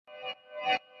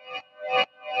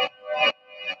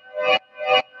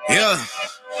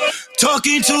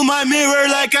Talking to my mirror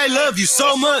like I love you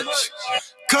so much.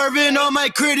 Curving on my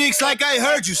critics like I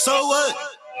heard you, so what?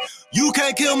 You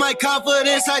can't kill my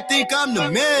confidence, I think I'm the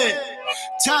man.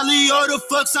 Tally all the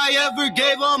fucks I ever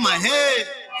gave on my head.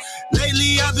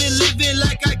 Lately I've been living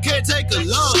like I can't take a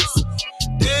loss.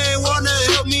 They ain't wanna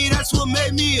help me, that's what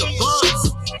made me a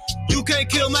boss. You can't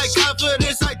kill my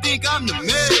confidence, I think I'm the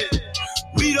man.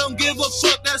 We don't give a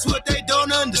fuck, that's what they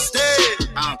don't understand.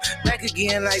 I'm back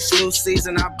again like flu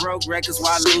season. I broke records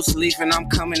while loose leafing. I'm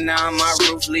coming down my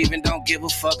roof, leaving. Don't give a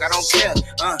fuck, I don't care.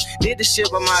 Did the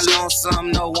shit by my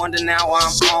lonesome. No wonder now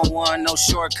I'm on one. No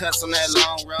shortcuts on that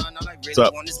long run. All I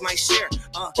really want is my share.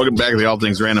 Welcome back to the All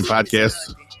Things Random podcast.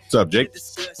 What's up, Jake?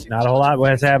 Not a whole lot.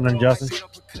 What's happening, Justin?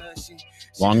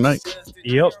 Long night.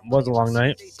 Yep, was a long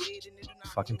night.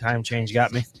 Fucking time change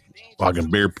got me. Fucking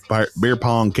beer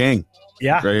pong king.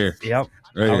 Yeah. Right here. Yep.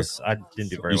 Right here. I didn't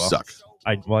do very You well. suck.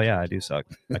 I do suck.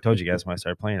 I told you guys when I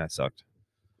started playing, I sucked.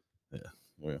 Yeah.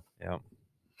 Well. Yeah.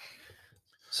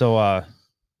 So,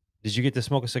 did you get to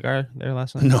smoke a cigar there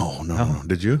last night? No.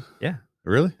 Did you? Yeah.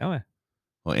 Really? Oh, yeah.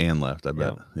 Well, Ann left, I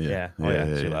bet. Yeah.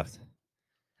 She left.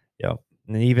 Yep.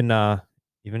 And then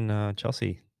even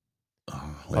Chelsea.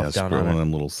 Oh, Puffed yeah, down one on of it.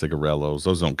 them little cigarellos.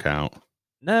 Those don't count.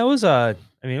 No, it was a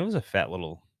fat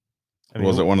little.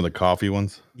 Was it one of the coffee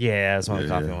ones? Yeah, it's one of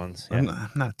the coffee ones. Yeah. I'm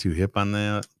not too hip on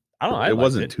that. I don't know. It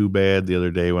wasn't too bad the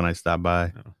other day when I stopped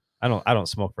by. No. I don't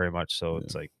smoke very much, so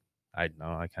it's like I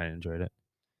kind of enjoyed it.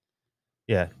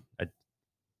 Yeah, I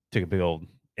took a big old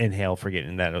inhale,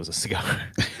 forgetting that it was a cigar.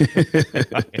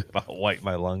 I about wiped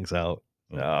my lungs out.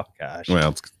 Oh gosh.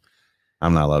 Well,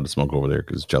 I'm not allowed to smoke over there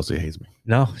because Chelsea hates me.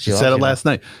 No, she said it last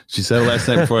night. She said it last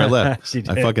night before I left. She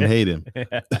did. I fucking hate him.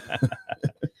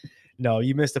 No,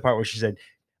 you missed the part where she said,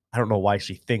 "I don't know why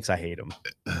she thinks I hate him,"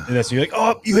 and that's you're like,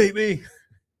 "Oh, you hate me."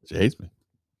 She hates me.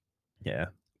 Yeah,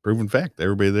 proven fact.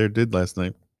 Everybody there did last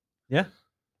night. Yeah,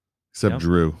 except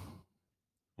Drew.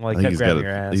 Well, he kept grabbing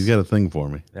your ass. He's got a thing for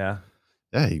me. Yeah,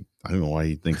 yeah. I don't know why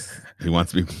he thinks he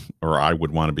wants to be, or I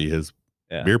would want to be his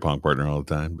beer pong partner all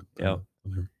the time. But,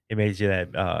 he made you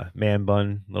that man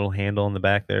bun little handle in the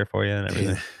back there for you and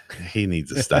everything. He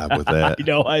needs to stop with that.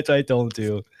 I told him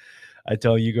to. I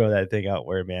told you grow that thing out,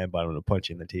 wear a man bun, to punch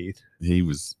you in the teeth. He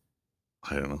was,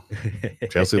 I don't know.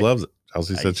 Chelsea loves it.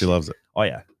 Chelsea said she loves it. Oh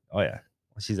yeah.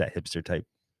 She's that hipster type.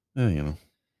 Yeah,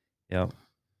 Yeah,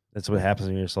 that's what happens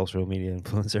when you're a social media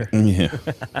influencer.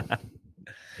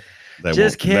 Yeah.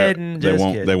 Just kidding.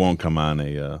 They won't come on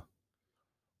a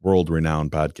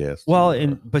world-renowned podcast.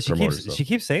 Well, but she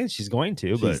keeps saying she's going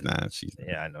to, but she's not.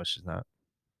 Yeah, I know she's not.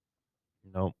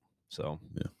 Nope. So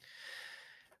yeah.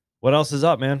 What else is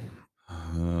up, man?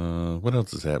 What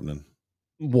else is happening?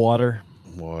 Water.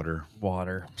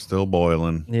 Still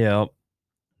boiling. Yeah.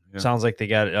 Sounds like they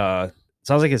got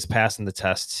sounds like it's passing the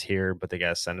tests here, but they got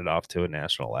to send it off to a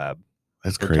national lab.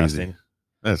 That's crazy. Testing.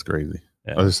 That's crazy.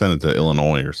 Yeah. I'll just send it to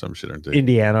Illinois or some shit, aren't they?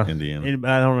 Indiana. I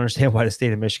don't understand why the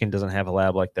state of Michigan doesn't have a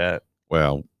lab like that.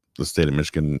 Well, the state of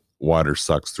Michigan water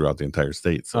sucks throughout the entire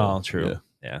state. So, true.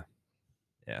 Yeah.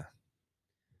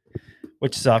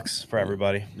 Which sucks for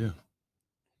everybody. Yeah.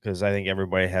 Because I think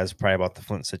everybody has probably about the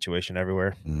Flint situation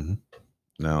everywhere. Mm-hmm.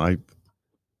 No, I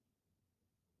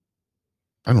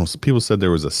don't know. People said there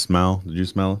was a smell. Did you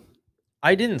smell it?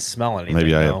 I didn't smell anything.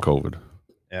 Maybe I have COVID.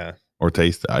 Yeah. Or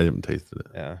taste it. I haven't tasted it.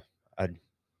 Yeah.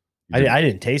 I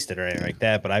didn't taste it or anything like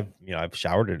that, but I've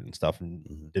showered it and stuff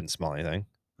and didn't smell anything.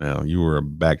 Well, you were a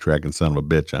backtracking son of a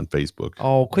bitch on Facebook.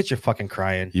 Oh, quit your fucking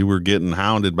crying. You were getting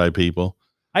hounded by people.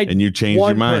 And you changed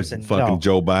your mind. Fucking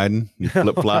Joe Biden. You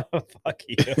flip-flop. Fuck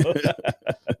you.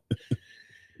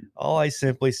 All I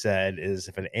simply said is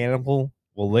if an animal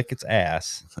will lick its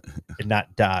ass and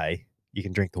not die, you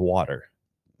can drink the water.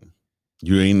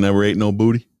 You ain't never ate no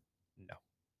booty? No.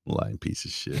 Lying piece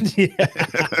of shit.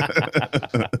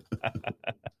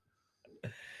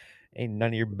 Ain't none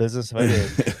of your business if I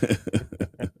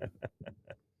did.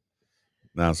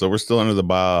 Now, so we're still under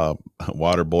the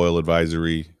water boil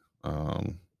advisory.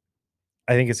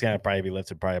 I think it's going to probably be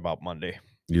lifted about Monday.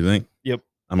 You think? Yep.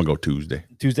 I'm going to go Tuesday.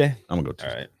 Tuesday? I'm going to go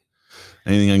Tuesday. All right.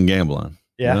 Anything I can gamble on.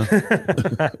 Yeah. You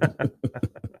know?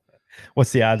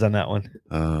 What's the odds on that one?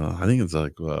 I think it's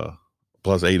like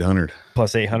plus 800.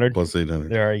 Plus 800? Plus 800.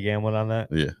 They're already gambling on that?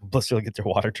 Yeah. Plus you'll get their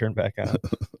water turned back on.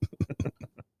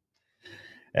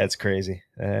 That's crazy.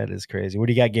 That is crazy. What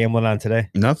do you got gambling on today?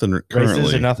 Nothing currently.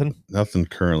 Races or nothing? Nothing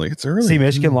currently. It's early. See,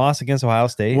 Michigan lost against Ohio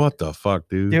State. What the fuck,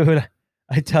 dude? Dude,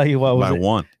 I tell you what. By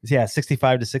one. Yeah,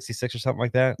 65-66 or something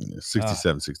like that.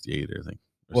 67, 68, I think.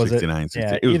 Or was 69,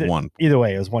 68. Yeah, it was one. Either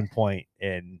way, it was 1 point.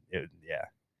 And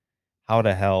how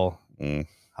the hell? Mm.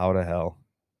 How the hell?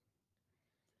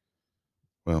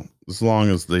 Well, as long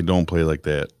as they don't play like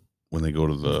that when they go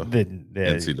to the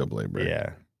NCAA break.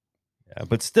 Yeah.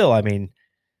 But still, I mean,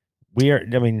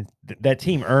 that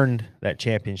team earned that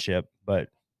championship, but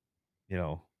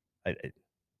let's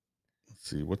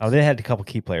see they had a couple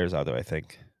key players out there, I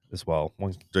think, as well.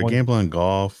 Did I gamble on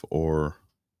golf or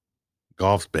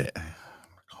golf's bad?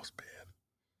 Golf's bad.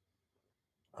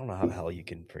 I don't know how the hell you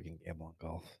can freaking gamble on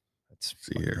golf. Let's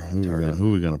see here. Who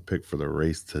are we gonna pick for the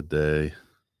race today?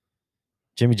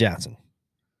 Jimmy Johnson.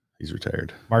 He's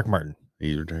retired. Mark Martin.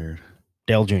 He's retired.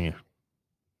 Dale Jr.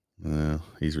 No,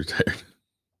 he's retired.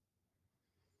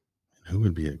 Who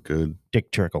would be a good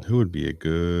Dick Trickle? Who would be a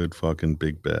good fucking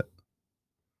big bet?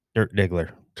 Dirk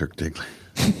Diggler.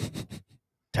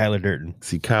 Tyler Durden.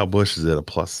 See, Kyle Busch is at a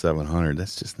plus 700.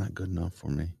 That's just not good enough for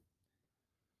me.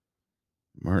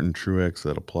 Martin Truex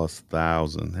at a plus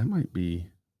 1,000. That might be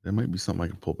something I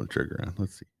can pull my trigger on.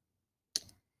 Let's see.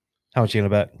 How much you gonna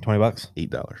bet? $20?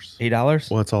 $8.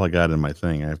 $8? Well, that's all I got in my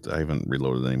thing. I haven't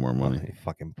reloaded any more money. Oh, you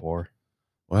fucking poor.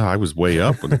 Well, I was way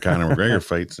up with the Conor McGregor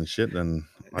fights and shit, and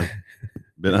I've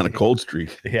been on a cold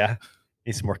streak. Yeah,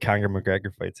 need some more Conor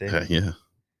McGregor fights. Yeah.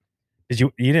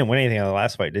 You didn't win anything on the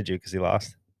last fight, did you? Because he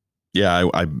lost. Yeah,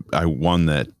 I won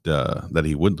that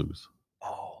he would lose.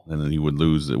 Oh, and then he would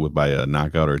lose it by a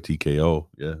knockout or a TKO.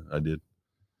 Yeah, I did.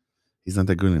 He's not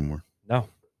that good anymore. No.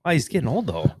 Oh, he's getting old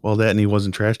though. Well, that and he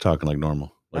wasn't trash talking like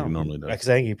normal, he normally does. Because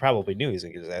I think he probably knew he was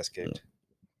gonna get his ass kicked.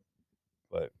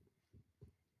 Yeah.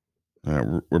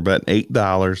 But we're betting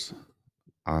 $8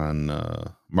 on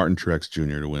Martin Truex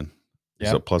Jr. to win.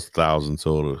 Yep. So plus 1,000,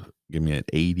 so it'll give me an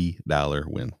 $80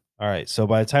 win. All right. So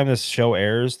by the time this show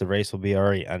airs, the race will be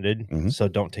already ended. Mm-hmm. So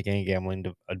don't take any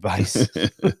gambling advice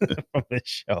from this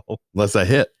show. Unless I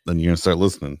hit, then you're gonna start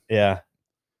listening. Yeah,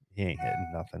 he ain't hitting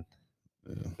nothing.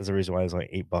 Yeah. There's a reason why there's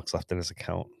only $8 left in his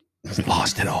account. He's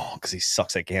lost it all because he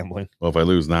sucks at gambling. Well, if I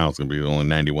lose now, it's gonna be only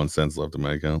 91 cents left in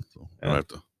my account, so I don't have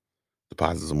to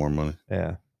deposit some more money.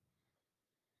 Yeah.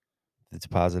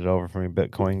 Deposit it over from your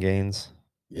Bitcoin gains.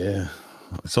 Yeah.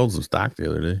 I sold some stock the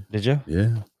other day. Did you?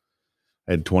 Yeah.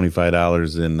 I had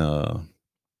 $25 in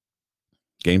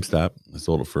GameStop. I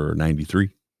sold it for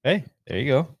 93. Hey, there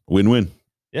you go. Win-win.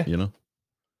 Yeah.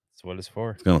 That's what it's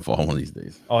for. It's gonna fall one of these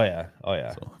days. Oh yeah.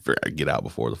 So I figured I'd get out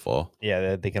before the fall.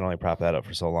 Yeah, they can only prop that up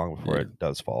for so long before it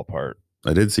does fall apart.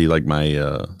 I did see like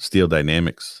my Steel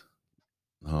Dynamics.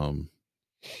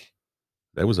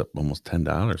 That was up almost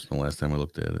 $10 from the last time I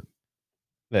looked at it.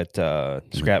 That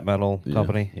scrap metal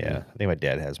company. Yeah. I think my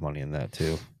dad has money in that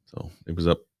too. So it was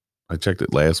up. I checked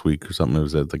it last week or something. It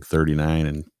was at like 39,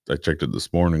 and I checked it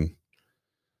this morning.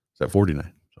 It's at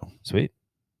 49. So sweet.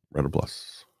 Red or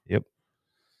plus. Yep.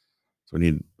 So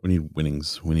we need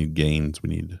winnings. We need gains. We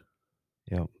need.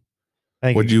 Yep.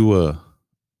 What you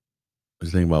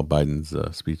think about Biden's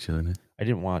speech the other night? I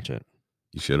didn't watch it.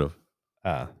 You should have.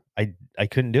 I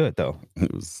couldn't do it though.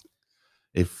 It was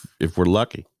if we're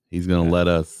lucky, he's gonna let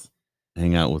us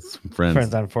hang out with some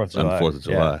friends on 4th of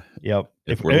July. Yeah. Yep.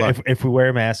 If we wear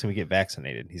a mask and we get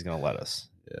vaccinated, he's gonna let us.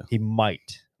 Yeah. He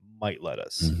might let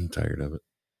us. I'm tired of it.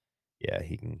 Yeah,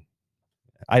 he can.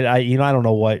 I don't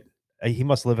know what he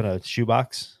must live in a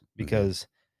shoebox because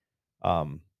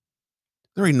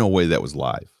there ain't no way that was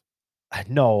live.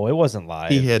 No, it wasn't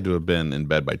live. He had to have been in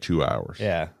bed by 2 hours.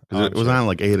 Yeah. Because it was on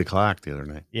like 8 o'clock the other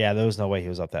night. Yeah, there was no way he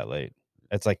was up that late.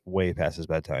 It's like way past his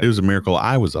bedtime. It was a miracle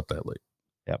I was up that late.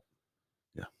 Yep.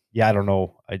 Yeah. Yeah, I don't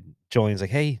know. Jolene's like,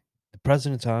 hey, the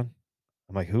president's on.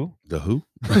 I'm like, who? The who?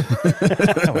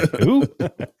 I'm like, who?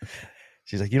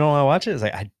 She's like, you don't want to watch it? It's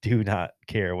like, I do not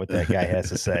care what that guy has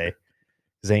to say.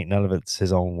 Because ain't none of it's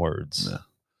his own words. No.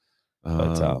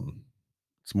 But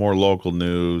it's more local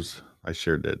news. I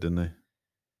shared that, didn't I?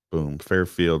 Boom.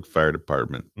 Fairfield Fire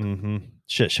Department. Mm-hmm.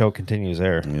 Shit show continues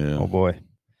there. Yeah. Oh boy.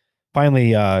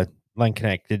 Finally, Line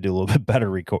Connect did do a little bit better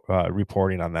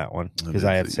reporting on that one. Because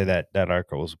I have to say that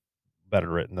article was better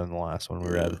written than the last one we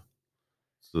read.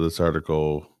 So this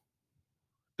article,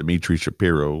 Dimitri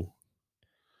Shapiro.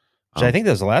 Which I think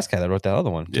that was the last guy that wrote that other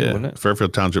one, too, wasn't it?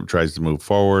 Fairfield Township tries to move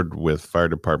forward with fire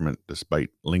department despite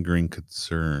lingering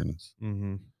concerns.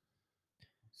 Mm-hmm.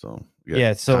 So we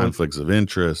got conflicts of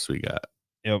interest. We got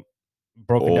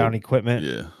broken down equipment.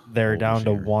 Yeah, they're down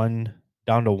to one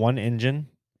engine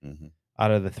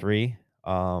out of the 3.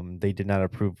 They did not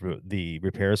approve the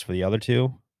repairs for the other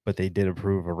 2, but they did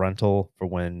approve a rental for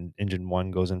when engine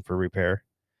 1 goes in for repair.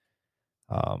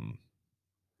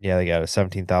 They got a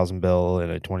 $17,000 bill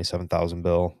and a $27,000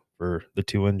 bill for the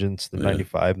 2 engines, the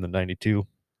 95 and the 92.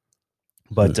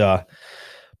 But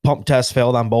pump tests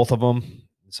failed on both of them,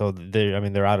 so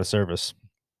they're out of service.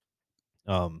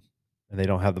 And they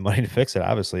don't have the money to fix it,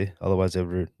 obviously. Otherwise,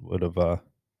 they would have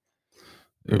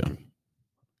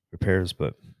repairs.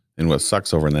 But and what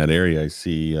sucks over in that area, I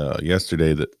see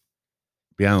yesterday that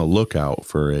be on the lookout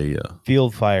for a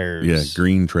field fires. Yeah,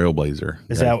 green Trailblazer.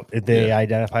 Is that they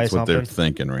identify that's something? What they're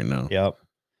thinking right now. Yep.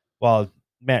 Well,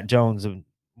 Matt Jones,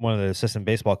 one of the assistant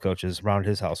baseball coaches around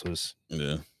his house, was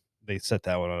they set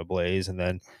that one on a blaze, and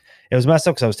then it was messed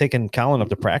up because I was taking Colin up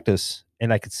to practice,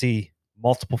 and I could see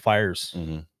multiple fires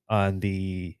on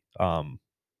the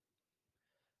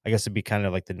I guess it'd be kind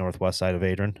of like the northwest side of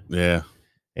Adrian. Yeah.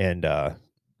 And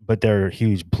but they're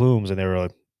huge plumes, and they were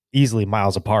easily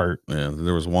miles apart. Yeah,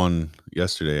 there was one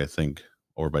yesterday, I think,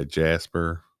 over by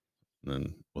Jasper, and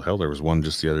then there was one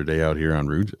just the other day out here on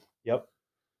Rouge. Yep.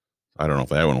 I don't know if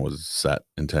that one was set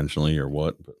intentionally or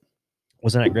what, but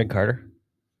wasn't that Greg Carter?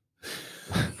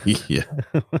 Yeah.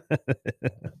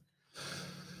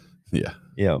 Yeah.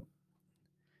 Yep.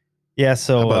 Yeah.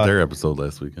 So how about their episode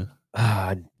last week?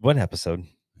 Huh? What episode?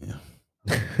 Yeah.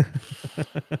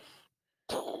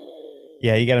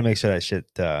 Yeah, you got to make sure that shit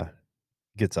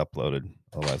gets uploaded.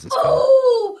 Otherwise, it's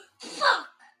fuck.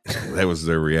 That was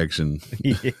their reaction.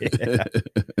 Yeah.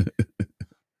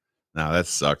 No, that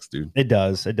sucks, dude. It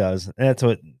does. It does. And that's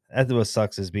what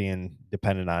sucks is being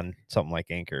dependent on something like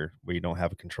Anchor, where you don't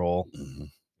have a control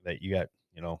that you got,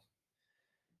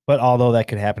 But although that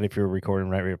could happen if you're recording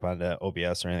right up onto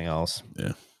OBS or anything else.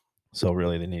 Yeah. So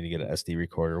really, they need to get an SD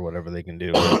recorder or whatever they can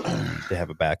do to have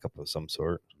a backup of some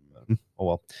sort. Oh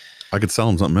well, I could sell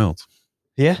them something else.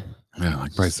 Yeah. Yeah, I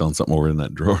could probably selling something over in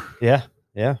that drawer. Yeah.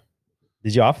 Yeah.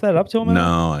 Did you offer that up to them?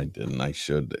 No, I didn't. I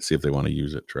should see if they want to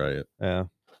use it. Try it. Yeah.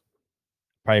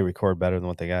 Probably record better than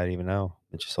what they got even now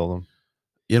that you sold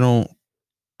them.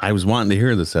 I was wanting to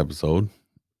hear this episode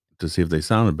to see if they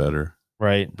sounded better.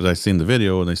 Right. But I seen the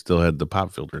video and they still had the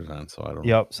pop filters on, so I don't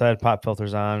know. Yep. So I had pop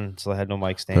filters on, so I had no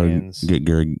mic stands.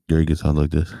 Gary gets sound like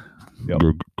this. Yep.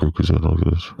 Gary can sound like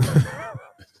this.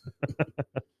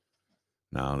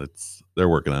 No, they're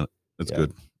working on it. It's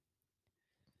good.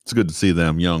 It's good to see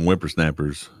them young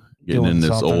whippersnappers getting in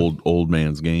this old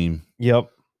man's game. Yep.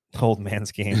 Old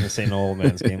man's game. This ain't no old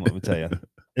man's game, let me tell you.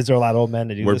 Is there a lot of old men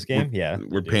to do this game? Yeah.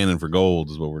 We're panning for gold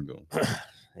is what we're doing.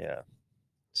 Yeah.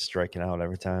 Striking out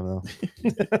every time though.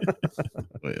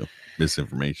 Well,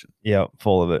 misinformation. Yeah,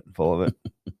 full of it.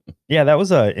 Yeah, that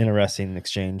was an interesting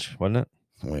exchange, wasn't it?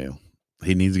 Well,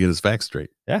 he needs to get his facts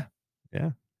straight. Yeah.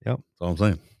 Yep. That's all I'm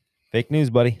saying. Fake news,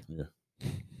 buddy. Yeah.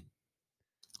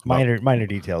 Minor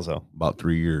details though. About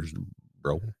 3 years,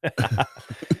 bro.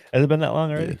 Has it been that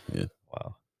long already? Yeah.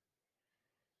 Wow.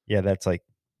 Yeah, that's like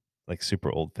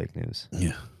super old fake news.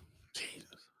 Yeah. Jesus.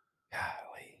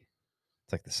 Golly.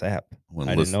 It's like the sap.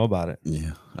 I didn't know about it.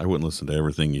 Yeah. I wouldn't listen to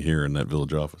everything you hear in that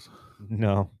village office.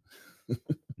 No.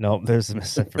 Nope. There's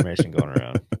misinformation going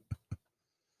around.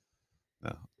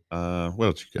 No. What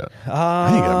else you got?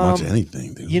 I ain't got much of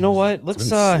anything, dude. You know what?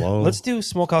 Let's do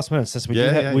Smokehouse Minutes since we do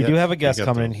have a guest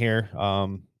coming in here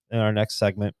in our next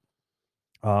segment.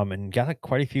 And got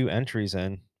quite a few entries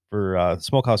in for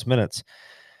Smokehouse Minutes.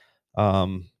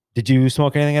 Did you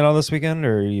smoke anything at all this weekend,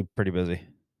 or are you pretty busy?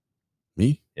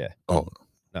 Me? Yeah. Oh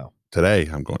no. Today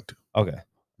I'm going to. Okay.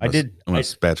 I'm gonna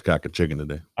spatchcock a chicken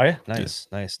today. Oh yeah, nice.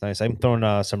 I'm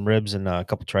throwing some ribs and a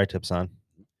couple tri-tips on.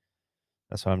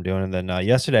 That's what I'm doing. And then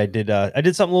yesterday I did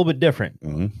something a little bit different.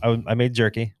 I made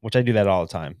jerky, which I do that all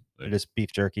the time. Right. Just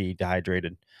beef jerky,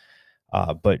 dehydrated.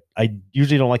 But I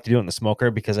usually don't like to do it in the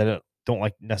smoker because I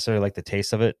don't necessarily like the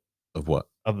taste of it. Of what?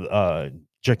 Of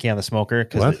jerky on the smoker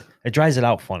because it dries it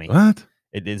out funny. What?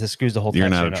 It just screws the whole thing. You're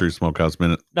not a true Smokehouse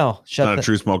Minute. No, not a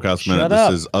true Smokehouse Minute.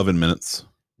 This is oven minutes.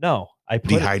 No,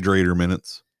 dehydrator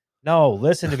minutes. No,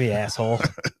 listen to me, asshole.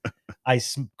 I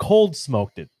cold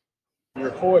smoked it.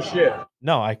 You're full of shit.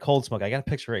 No, I cold smoked. I got a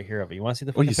picture right here of it. You want to see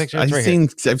the picture?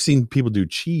 I've seen people do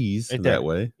cheese that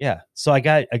way. Yeah. So I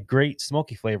got a great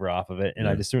smoky flavor off of it, and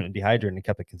I just threw it in dehydrator and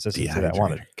kept the consistency that I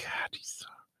wanted. God,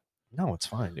 no, it's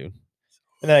fine, dude.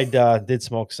 And I did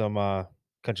smoke some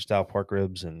country style pork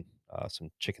ribs and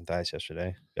some chicken thighs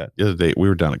yesterday. The other day we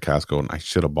were down at Costco and I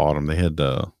should have bought them. They had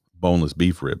boneless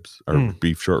beef ribs or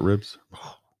beef short ribs.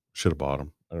 Should have bought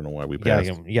them. I don't know why we passed.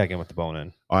 You gotta get them with the bone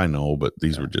in. I know, but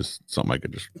these were just something I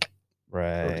could just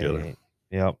throw together.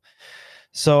 Yep.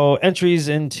 So entries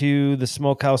into the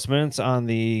Smokehouse Minutes on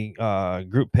the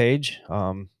group page.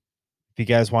 If you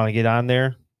guys want to get on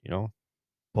there,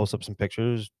 post up some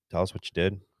pictures, tell us what you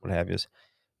did, what have you.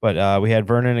 But we had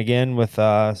Vernon again with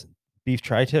beef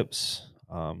tri-tips.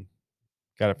 Got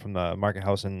it from the Market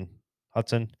House in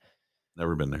Hudson.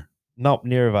 Never been there. Nope,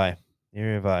 near I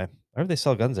heard they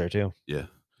sell guns there too. Yeah.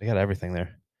 They got everything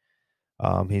there.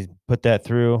 He's put that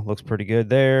through. Looks pretty good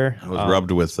there. It was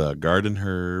rubbed with garden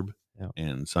herb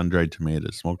and sun-dried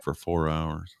tomatoes smoked for 4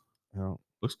 hours.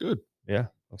 Looks good. Yeah,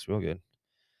 looks real good.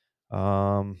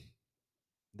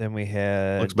 Then we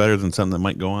had looks better than something that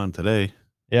might go on today.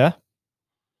 Yeah.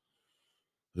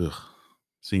 Ugh.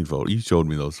 Seen photo. You showed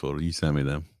me those photos. You sent me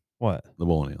them. What? The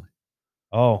bowling alley.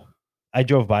 Oh, I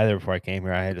drove by there before I came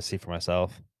here. I had to see for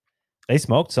myself. They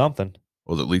smoked something.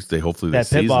 Well, at least hopefully that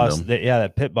they pit boss. them.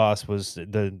 That pit boss was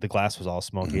the glass was all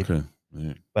smoky. Okay.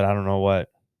 Yeah. But I don't know what.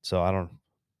 So I don't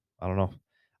know.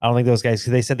 I don't think those guys.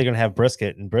 Cause they said they're gonna have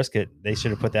brisket, and brisket they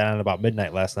should have put that on about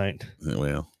midnight last night.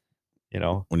 Well, you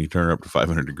know, when you turn it up to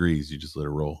 500 degrees, you just let it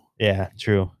roll. Yeah,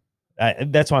 true.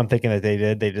 That's why I'm thinking that they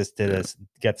did. They just did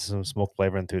get some smoke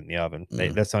flavor and threw it in the oven.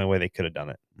 That's the only way they could have done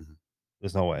it. Mm-hmm.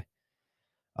 There's no way.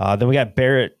 Then we got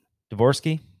Barrett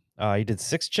Dvorsky. He did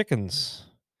 6 chickens.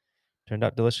 Turned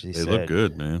out delicious. They look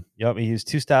good, man. Yep. He used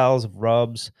 2 styles of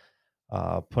rubs.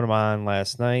 Put them on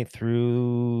last night.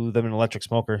 Threw them in an electric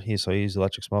smoker. He used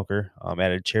electric smoker.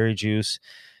 Added cherry juice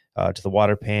to the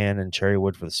water pan and cherry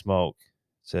wood for the smoke.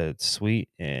 So it's sweet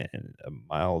and a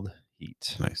mild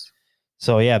heat. Nice.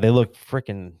 So yeah, they look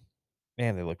freaking,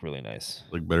 man, they look really nice.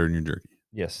 Look better than your jerky.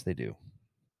 Yes, they do.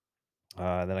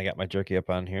 Then I got my jerky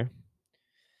up on here.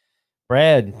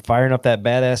 Brad firing up that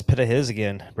badass pit of his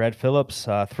again. Brad Phillips,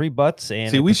 3 butts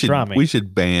and we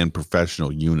should ban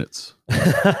professional units.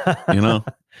 You know.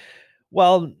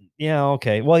 Well, yeah,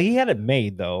 okay. Well, he had it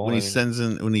made though. When he sends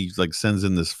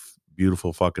in this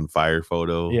beautiful fucking fire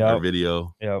photo or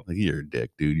video. Yeah, like you're a dick,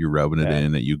 dude. You're rubbing it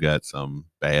in that you got some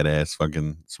badass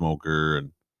fucking smoker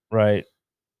and right.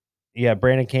 Yeah,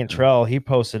 Brandon Cantrell, he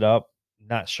posted up.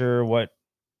 Not sure what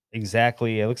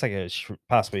exactly. It looks like a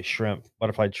possibly shrimp,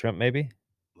 butterfly shrimp, maybe.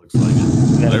 Looks like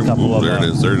it. There it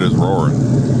is. There it is,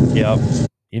 roaring. Yep.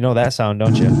 You know that sound,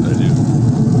 don't you? I do.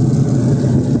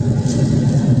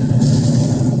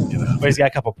 But he's got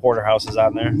a couple porterhouses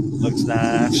on there. Looks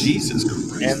nice. Jesus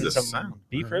Christ. And some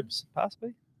beef ribs,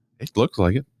 possibly. It looks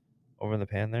like it. Over in the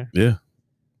pan there. Yeah.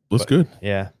 Looks good.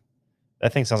 Yeah.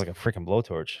 That thing sounds like a freaking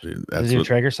blowtorch. Dude, does your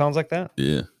Traeger sounds like that?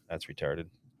 Yeah. That's retarded.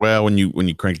 Well, when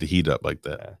you crank the heat up like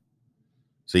that. Yeah.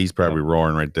 So he's probably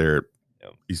roaring right there.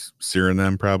 Yep. He's searing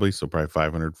them probably. So probably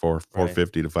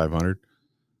 450 to 500.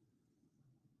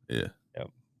 Yeah. Yep.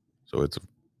 So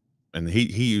and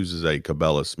he uses a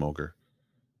Cabela smoker.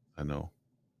 I know.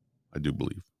 I do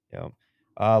believe. Yeah.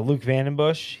 Luke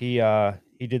Vandenbush,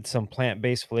 he did some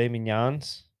plant-based filet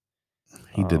mignons.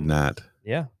 He did not.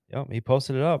 Yeah. Yep. He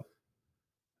posted it up.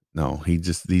 No,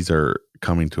 these are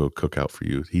coming to a cookout for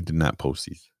you. He did not post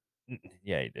these.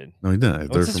 Yeah, he did. No, he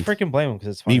didn't. Let's just freaking blame him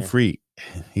because it's funny. Meat free.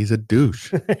 He's a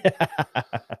douche. I'm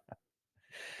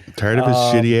tired of his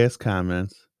shitty ass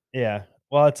comments. Yeah.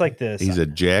 Well, it's like this. He's a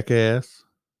jackass.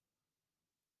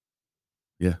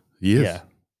 Yeah, he is. Yeah.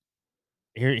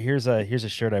 Here's a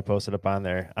shirt I posted up on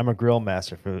there. I'm a grill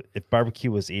master. If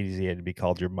barbecue was easy, it'd be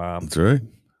called your mom. That's right.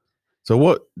 So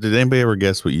what did anybody ever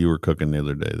guess what you were cooking the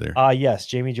other day there? Yes,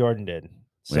 Jamie Jordan did.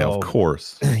 So, yeah, of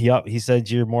course. Yep. He said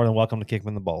you're more than welcome to kick him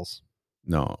in the balls.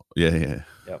 No. Yeah.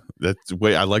 Yep. That's the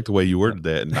way I like the way you worded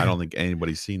that, and I don't think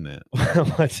anybody's seen that.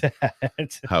 What's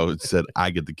that? How it said I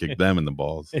get to kick them in the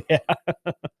balls. Yeah.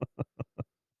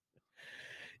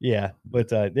 Yeah, but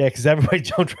because everybody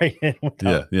jumped right in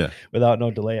without no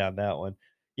delay on that one.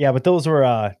 Yeah, but those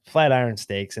were flat iron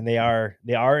steaks, and they are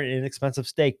an inexpensive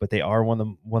steak, but they are one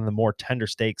of the more tender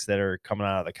steaks that are coming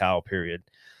out of the cow. Period.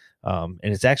 And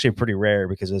it's actually pretty rare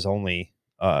because there's only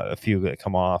a few that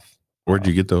come off. Where'd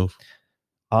you get those?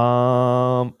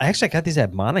 I got these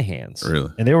at Monahan's. Really?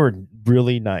 And they were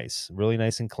really nice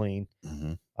and clean.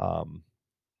 Mm-hmm.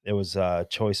 It was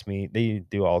choice meat. They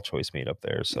do all choice meat up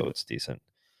there, so it's decent.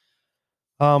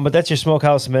 But that's your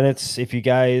Smokehouse Minutes. If you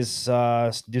guys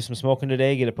do some smoking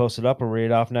today, get it posted up and read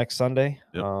it off next Sunday.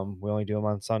 Yep. We only do them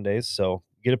on Sundays, so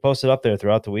get it posted up there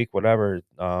throughout the week, whatever.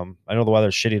 I know the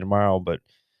weather's shitty tomorrow, but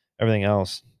everything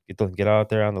else, get out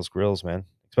there on those grills, man.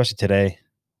 Especially today.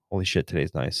 Holy shit,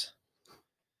 today's nice.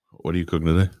 What are you cooking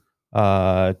today?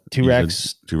 2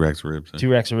 racks. 2 racks of ribs.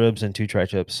 2 racks of ribs and 2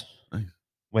 tri-tips. Nice.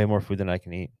 Way more food than I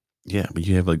can eat. Yeah, but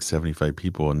you have like 75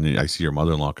 people, and I see your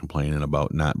mother-in-law complaining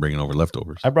about not bringing over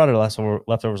leftovers. I brought her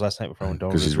leftovers last night before I went to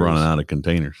because she's running out of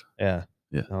containers. Yeah.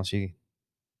 No, she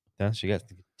got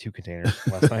 2 containers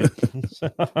last night.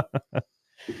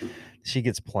 She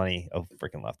gets plenty of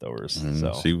freaking leftovers.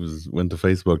 So she went to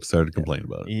Facebook and started complaining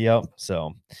about it. Yep.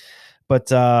 So, but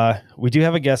we do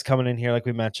have a guest coming in here, like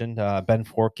we mentioned, Ben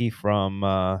Forkey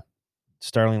from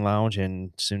Starling Lounge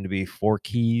and soon to be Four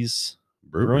Keys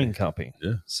Brewing Company.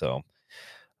 Yeah. So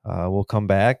we'll come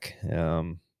back. How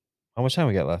much time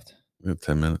we got left? We have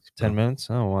 10 minutes. 10 minutes?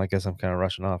 Oh, well, I guess I'm kind of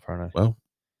rushing off, aren't I? Well,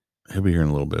 He'll be here in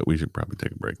a little bit. We should probably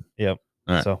take a break. Yep.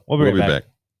 All right. So we'll be right back.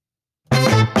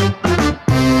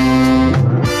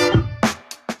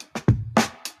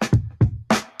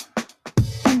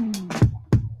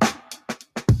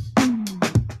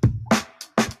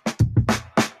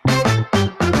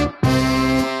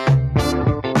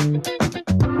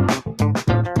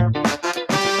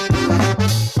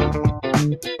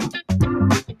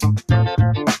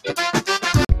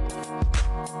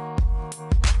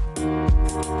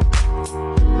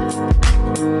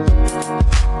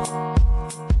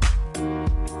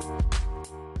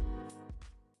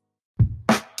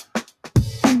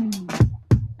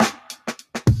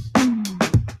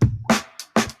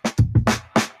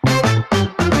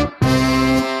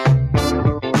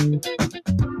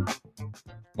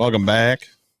 Welcome back.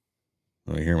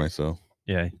 I hear myself.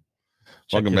 Yeah.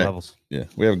 Welcome back. Levels. Yeah,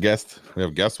 we have a guest. We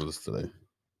have guests with us today.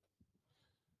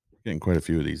 Getting quite a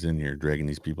few of these in here, dragging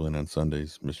these people in on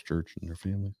Sundays. Miss Church and their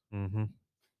families. Mm-hmm.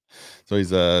 So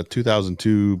he's a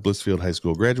 2002 Blissfield High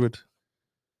School graduate.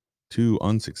 2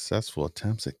 unsuccessful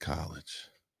attempts at college.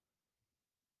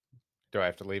 Do I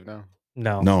have to leave now?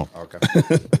 No. Okay.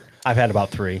 I've had about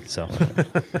 3. So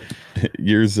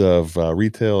Years of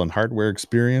retail and hardware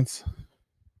experience.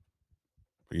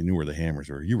 You knew where the hammers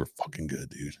were. You were fucking good,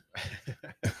 dude.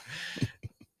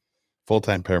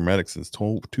 Full-time paramedic since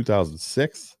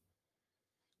 2006.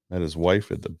 Met his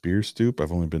wife at the beer stoop.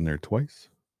 I've only been there twice.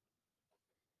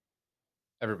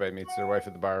 Everybody meets their wife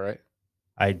at the bar, right?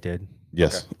 I did.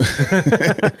 Yes.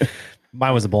 Okay.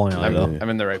 Mine was a bowling alley, though. I'm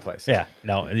in the right place. Yeah.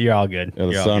 No, you're all good. Got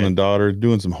a You're all son good. and daughter,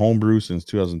 doing some homebrew since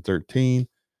 2013.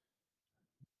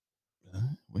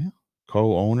 Well,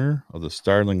 co-owner of the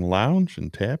Starling Lounge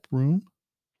and Tap Room,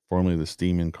 formerly the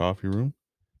Steam and Coffee Room.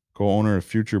 Co-owner of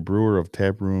future brewer of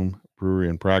Tap Room Brewery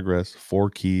in Progress, 4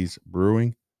 Keys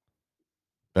Brewing.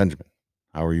 Benjamin,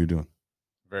 how are you doing?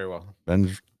 Very well. Ben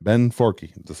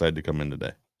Forkey decided to come in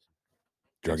today.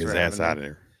 Drug Thanks his for ass having out me.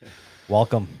 of there.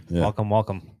 Welcome. Yeah.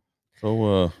 Welcome.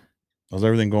 So, how's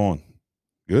everything going?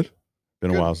 Good?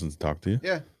 Been Good. a while since I talked to you.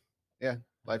 Yeah.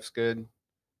 Life's good.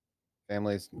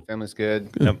 Family's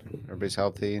good. Good. Yep. Everybody's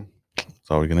healthy.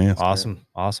 That's all we can ask. Awesome.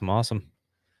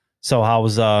 So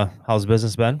how's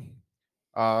business been?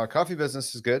 Coffee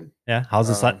business is good. Yeah. How's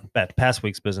that past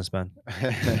week's business been?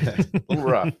 A little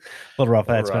rough. A little rough.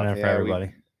 That's rough. been for Yeah,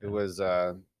 everybody. It was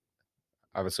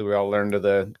obviously we all learned of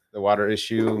the water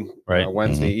issue Right.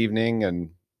 Wednesday evening, and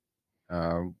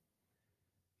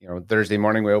Thursday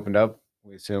morning we opened up.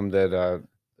 We assumed that the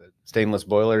stainless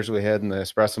boilers we had in the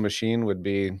espresso machine would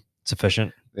be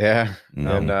Sufficient. yeah,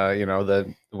 No. and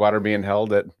the water being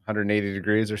held at 180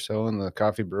 degrees or so in the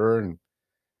coffee brewer and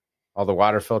all the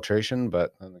water filtration.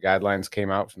 But then the guidelines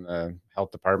came out from the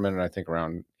health department, and I think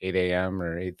around 8 a.m.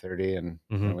 or 8:30, and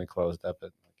then we closed up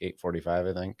at like 8:45,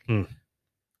 I think.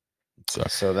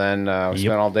 So then we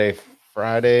spent all day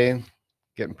Friday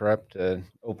getting prepped to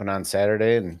open on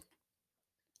Saturday and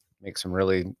make some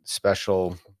really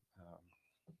special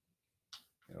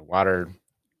water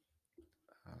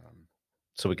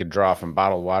so we could draw from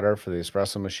bottled water for the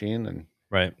espresso machine, and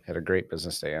Right. had a great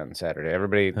business day on Saturday.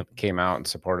 Everybody came out and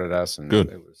supported us, and Good.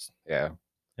 It was yeah.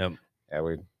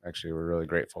 We actually were really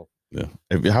grateful. Yeah.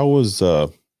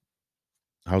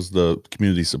 How's the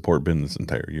community support been this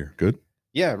entire year? Good?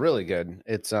 Yeah, really good.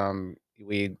 It's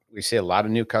we see a lot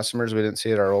of new customers we didn't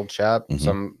see at our old shop.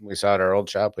 Some we saw at our old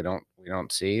shop we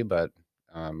don't see, but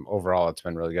overall it's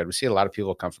been really good. We see a lot of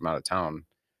people come from out of town,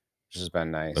 which has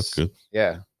been nice. That's good.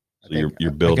 Yeah. So you're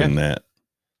building that.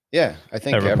 Yeah, I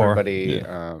think That rapport. everybody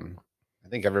I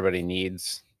think everybody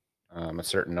needs a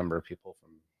certain number of people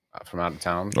from out of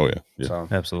town. Oh yeah. So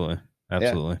Absolutely.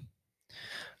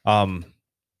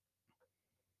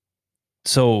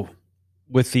 So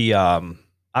with the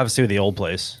obviously with the old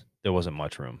place, there wasn't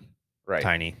much room. right.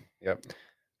 Tiny. Yep.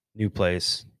 New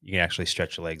place, you can actually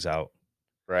stretch your legs out.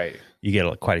 Right. You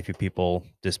get quite a few people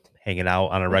just hanging out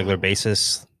on a regular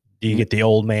basis. Do you get the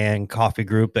old man coffee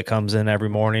group that comes in every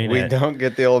morning? We don't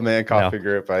get the old man coffee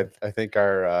group. I think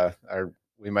our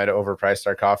we might have overpriced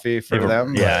our coffee for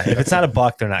them. Yeah, if it's not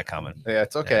 $1, they're not coming. Yeah,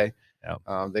 it's okay. Yeah.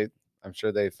 I'm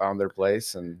sure they found their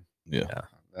place, and Yeah.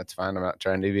 that's fine. I'm not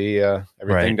trying to be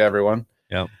everything to everyone.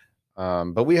 Yep.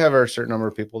 But we have our certain number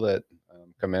of people that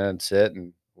come in and sit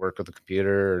and work with the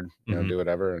computer, or do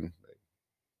whatever, and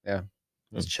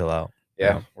Just chill out.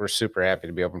 yeah, we're super happy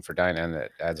to be open for dine-in.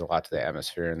 It adds a lot to the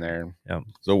atmosphere in there. Yeah.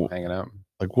 So Hanging out.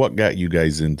 like what got you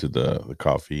guys into the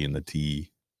coffee and the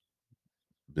tea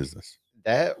business?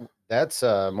 That's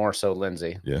more so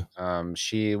Lindsay. Yeah.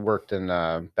 She worked in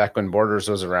back when Borders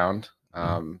was around.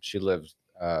 She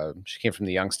came from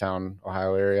the Youngstown,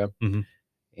 Ohio area,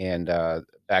 And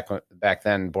back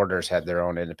then, Borders had their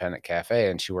own independent cafe,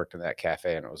 and she worked in that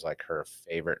cafe, and it was like her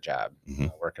favorite job,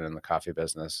 working in the coffee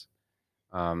business.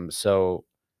 So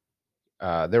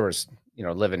there was,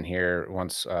 living here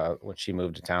once when she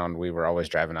moved to town, we were always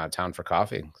driving out of town for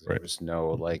coffee. 'Cause there was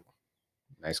no like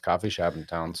nice coffee shop in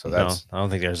town. So that's I don't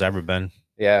think there's ever been.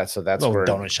 Yeah, so that's Little where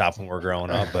donut shop when we're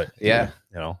growing up, but yeah,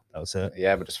 that was it.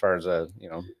 yeah. But as far as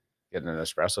getting an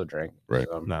espresso drink, Right.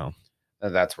 No,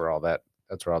 that's where all that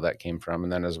came from.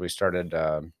 And then as we started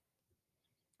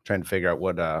trying to figure out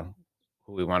what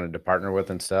who we wanted to partner with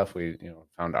and stuff, we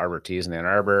found Arbor Teas in Ann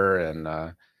Arbor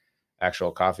and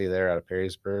Actual Coffee there out of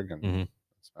Perrysburg, and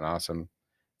it's been awesome.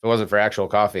 If it wasn't for Actual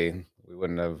Coffee, we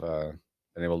wouldn't have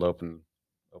been able to open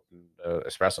the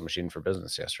espresso machine for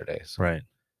business yesterday. So right.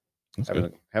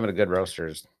 having a good roaster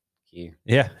is key.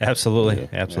 Yeah, absolutely. Yeah.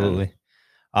 Absolutely.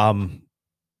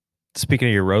 Speaking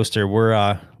of your roaster,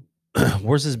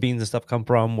 where's his beans and stuff come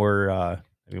from? Where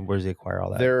does he acquire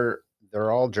all that?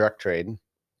 They're all direct trade.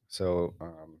 So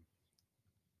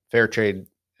fair trade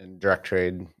and direct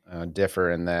trade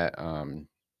differ in that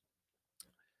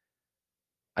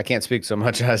I can't speak so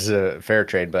much as a fair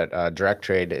trade, but direct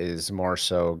trade is more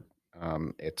so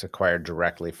it's acquired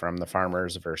directly from the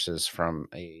farmers versus from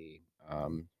a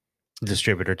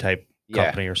distributor type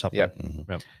company or something. Yep.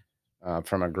 Mhm.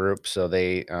 From a group. So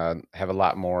they have a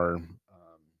lot more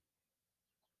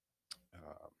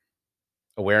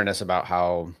awareness about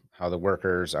how the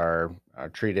workers are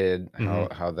treated,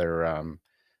 how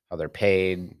they're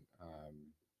paid,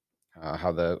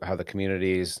 how the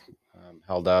communities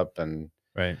held up, and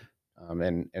right.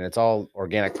 And it's all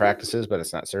organic practices, but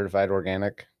it's not certified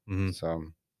organic. So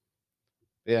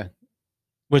yeah.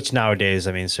 Which nowadays,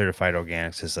 certified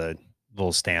organics is a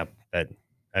little stamp that,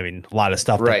 a lot of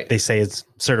stuff that they say it's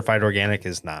certified organic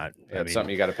is not. Yeah, it's something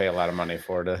you got to pay a lot of money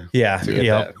for to. Yeah. To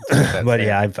get that But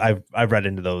stamp. yeah, I've read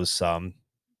into those, the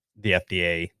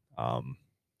FDA,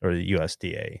 or the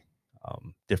USDA,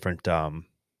 different,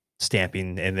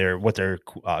 stamping and what their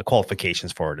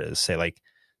qualifications for it is.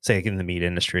 Say in the meat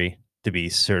industry, to be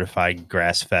certified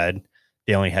grass fed,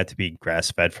 they only had to be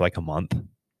grass fed for like a month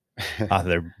out of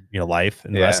their life,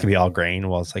 and the rest can be all grain.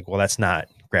 Well, it's like, that's not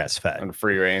grass fed. On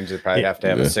free range, you probably have to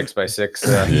have a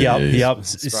 6x6. Yep.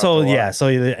 So yeah,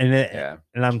 yeah,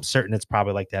 and I'm certain it's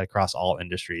probably like that across all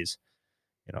industries.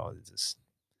 It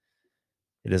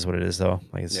is what it is, though.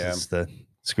 Like it's the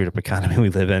screwed up economy we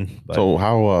live in. But. So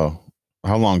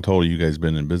how long total you guys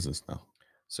been in business now?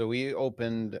 So we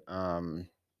opened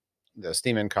the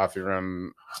Steam In Coffee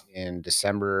Room in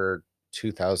December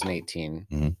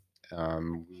 2018.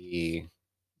 We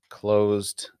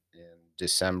closed in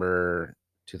December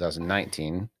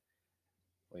 2019.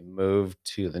 We moved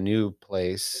to the new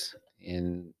place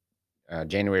in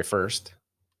January 1st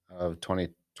of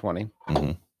 2020.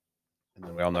 And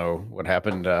then we all know what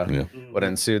happened, what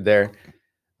ensued there.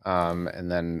 And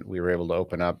then we were able to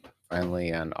open up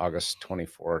finally on August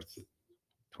 24th,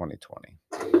 2020.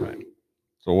 Right.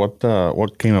 So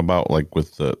what came about, like,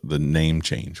 with the name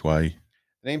change? Why?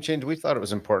 The name change, we thought it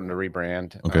was important to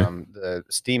rebrand. Okay. The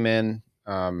Steam In,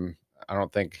 I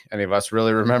don't think any of us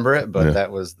really remember it, but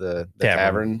that was the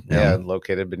tavern,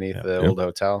 located beneath the old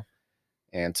hotel.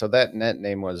 And so that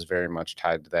name was very much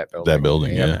tied to that building. That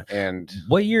building, yeah. And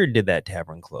what year did that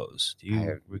tavern close? Do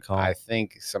you recall? I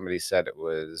think somebody said it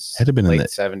was had to been late in the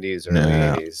 70s or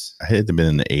 80s. I had to been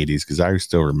in the 80s because I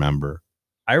still remember.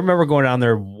 I remember going down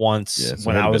there once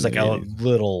when I was like a 80s.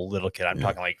 little kid. I'm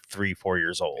talking like 3-4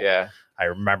 years old. Yeah. I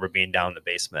remember being down in the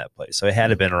basement of that place. So it had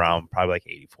to have been around probably like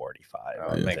 84, 85.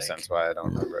 Oh, it makes sense why I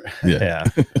don't remember it. Yeah.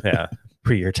 Yeah.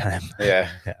 Pre your time. Yeah.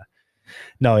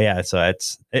 No, yeah. So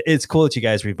it's cool that you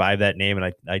guys revived that name,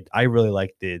 and I really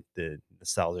like the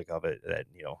nostalgic of it. That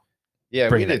yeah,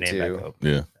 bringing we that did name too. back up.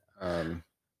 Yeah.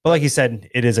 But like you said,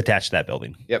 it is attached to that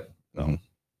building. Yep. Mhm.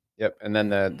 Yep. And then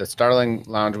the Starling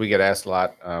Lounge, we get asked a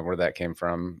lot where that came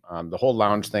from. The whole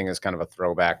lounge thing is kind of a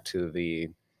throwback to the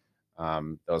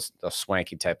those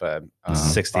swanky type of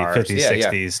 60s, bars. 50s,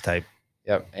 Yeah, 60s type.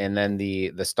 Yep. And then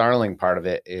the Starling part of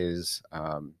it is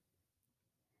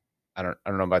I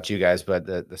don't know about you guys, but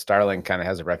the Starling kind of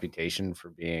has a reputation for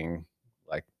being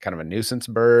like kind of a nuisance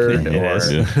bird. It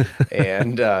is.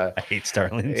 And I hate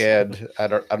starlings. And I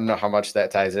don't know how much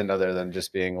that ties in, other than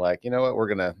just being like, you know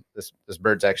what, this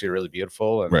bird's actually really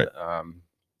beautiful, and right.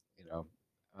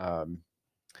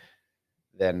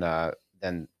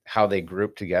 Then how they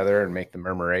group together and make the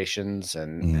murmurations,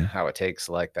 and how it takes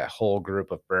like that whole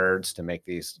group of birds to make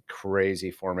these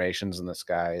crazy formations in the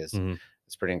sky is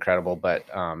it's pretty incredible. But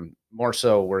more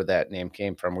so where that name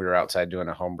came from, we were outside doing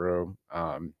a homebrew,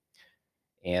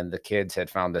 and the kids had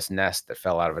found this nest that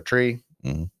fell out of a tree,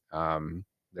 Mhm.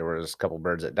 There was a couple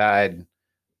birds that died, a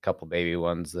couple baby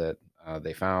ones that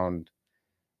they found.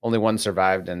 Only one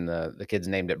survived, and the kids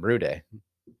named it Brew Day.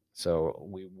 So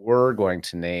we were going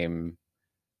to name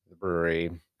the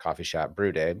brewery coffee shop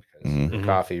Brew Day because Mhm. brew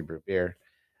coffee, brew beer.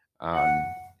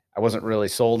 I wasn't really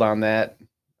sold on that.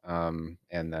 And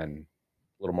then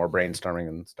a little more brainstorming,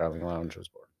 and Starling Lounge was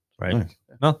born. Right. Nice.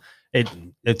 Well,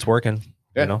 it's working,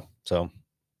 Yeah. you know, so.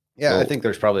 Yeah, I So- think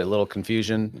there's probably a little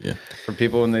confusion Yeah. for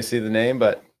people when they see the name,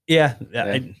 but Yeah.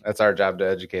 yeah, that's our job to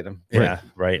educate them. Yeah.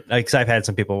 Right. Like, 'cause I've had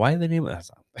some people, why do they name it?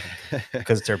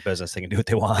 Because it's their business. They can do what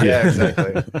they want. Yeah,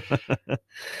 exactly.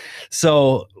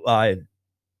 So,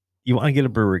 you want to get a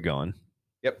brewery going.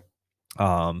 Yep.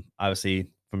 Obviously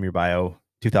from your bio,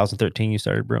 2013, you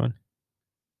started brewing.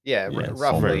 Yeah, Yeah,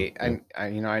 roughly. somewhere,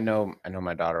 I know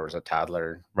my daughter was a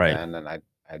toddler, Right. then, and I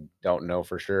don't know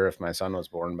for sure if my son was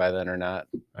born by then or not.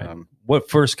 Right. What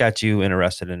first got you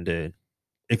interested into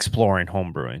exploring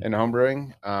home brewing? In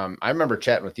homebrewing, I remember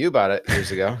chatting with you about it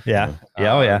years ago. Yeah.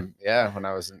 Yeah. Oh, yeah. Yeah, when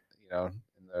I was, in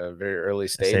the very early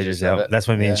stages of yeah. it. That's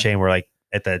when me and Yeah. Shane were like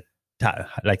at the top,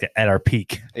 like at our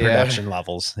peak Yeah. production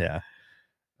levels. Yeah.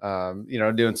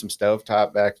 Doing some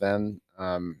stovetop back then.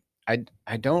 I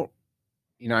don't,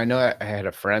 I know I had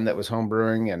a friend that was home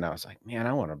brewing, and I was like, man,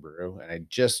 I want to brew. And I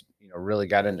just, really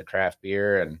got into craft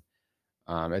beer,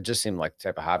 and it just seemed like the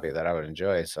type of hobby that I would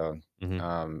enjoy. So, Mhm.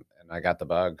 and I got the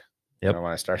bug. Yep. When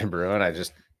I started brewing, I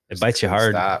just It bites you couldn't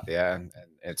hard. Stop. Yeah, and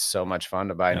it's so much fun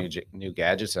to buy Yep. new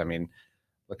gadgets. I mean,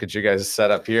 look at you guys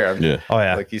setup here. Yeah. Oh,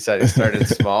 yeah. Like you said, it started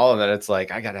small, and then it's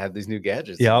like I got to have these new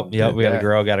gadgets. Yep. We got to Yeah.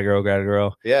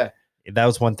 grow. Yeah. That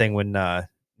was one thing when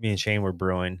me and Shane were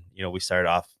brewing. We started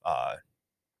off.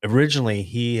 Originally,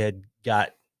 he had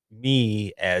got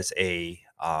me as a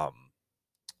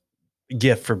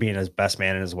gift for being his best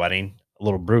man in his wedding, a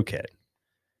little brew kit.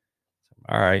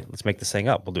 All right, let's make this thing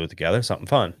up. We'll do it together, something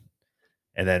fun.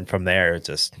 And then from there, it's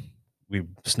just we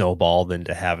snowballed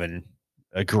into having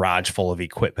a garage full of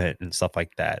equipment and stuff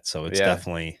like that. So it's Yeah.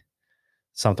 definitely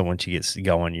something once you get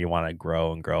going, you want to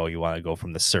grow and grow. You want to go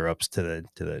from the syrups to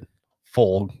the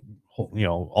full,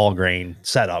 all grain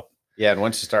setup. Yeah, and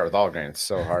once you start with all grain, it's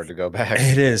so hard to go back.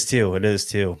 It is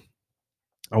too.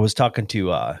 I was talking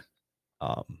to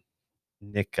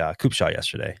Nick Coopshaw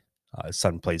yesterday. His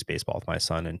son plays baseball with my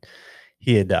son, and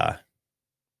he had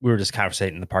we were just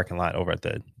conversating in the parking lot over at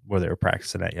where they were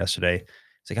practicing at yesterday.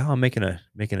 He's like, "Oh, I'm making a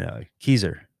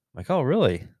Keyser." I'm like, "Oh,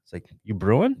 really?" It's like, "You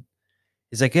brewing?"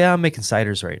 He's like, "Yeah, I'm making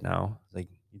ciders right now." I was like,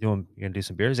 "You're gonna do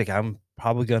some beers?" He's like, "I'm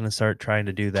probably gonna start trying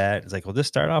to do that." It's like, "Well, just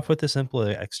start off with the simple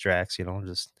extracts,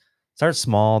 just start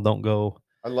small. Don't go."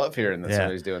 I love hearing that Yeah.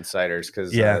 somebody's doing ciders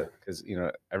because Yeah.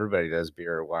 everybody does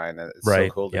beer or wine. And it's Right.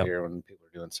 so cool to Yep. hear when people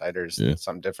are doing ciders. Yeah.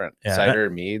 Something different. Yeah. Cider,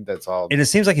 mead, that's all. And it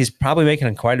seems like he's probably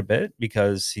making quite a bit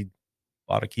because he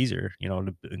bought a Keyser.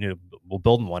 We're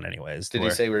building one anyways. Did he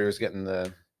say where he was getting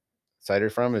the cider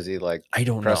from? Is he like I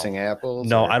don't pressing know. apples?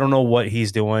 No, or- I don't know what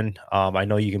he's doing. I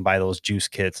know you can buy those juice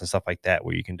kits and stuff like that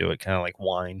where you can do it kind of like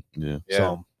wine. Yeah. Yeah,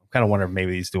 So I'm kind of wondering if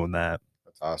maybe he's doing that.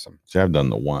 that's awesome. See, I've done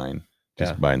the wine,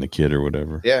 just Yeah. buying the kit or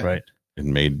whatever, Yeah. Right.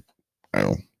 and made, I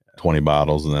don't know, 20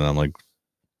 bottles. And then I'm like,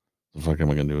 the fuck am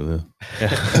I going to do with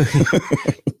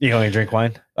this? You only drink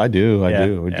wine? I do.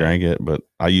 Yeah, We yeah. drank it, but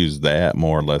I use that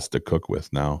more or less to cook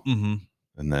with now. Mm-hmm.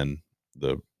 And then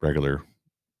the regular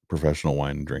professional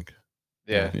wine and drink.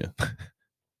 Yeah. Yeah. That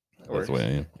That's the way I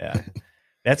am. Yeah.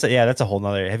 That's a whole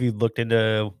nother. Have you looked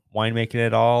into winemaking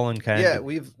at all and kind Yeah, of?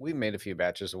 we've made a few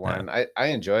batches of wine. I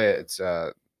enjoy it. It's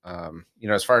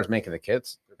as far as making the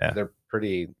kits, Yeah. they're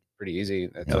pretty easy.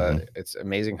 It's Mhm. it's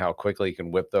amazing how quickly you can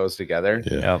whip those together.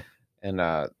 Yeah. Yep.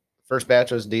 And first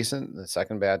batch was decent. The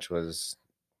second batch was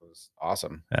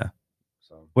awesome. Yeah.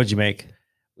 So What'd you make?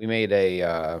 we made a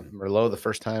Merlot the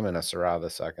first time and a Syrah the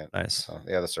second. Nice. So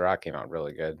yeah, the Syrah came out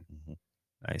really good.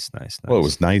 Nice. Well, it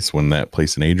was nice when that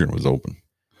place in Adrian was open.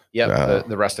 Yep, Wow.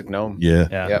 the Rustic Gnome. Yeah.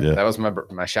 Yeah. Yep, Yeah. that was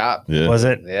my shop. Yeah. Was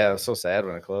it? Yeah, it was so sad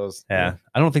when it closed. Yeah.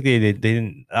 I don't think they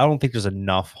didn't. I don't think there's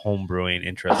enough home brewing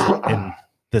interest in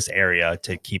this area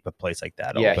to keep a place like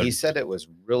that Yeah, open. he said it was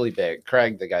really big.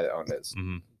 Craig, the guy that owned it, is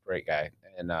Mhm. a great guy.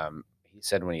 And he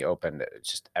said when he opened it, it's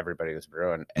just everybody was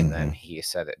brewing. And then he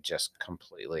said it just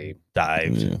completely,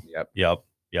 dived. Yeah.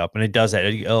 Yep. And it does that.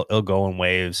 It'll go in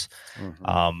waves.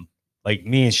 Mhm. Like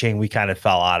me and Shane, we kind of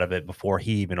fell out of it before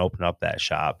he even opened up that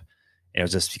shop. And it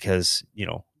was just because,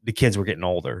 the kids were getting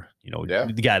older, Yeah.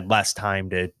 they got less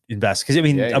time to invest. Cause I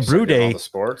mean, Yeah, a you're brew doing all day, the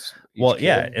sports. each well,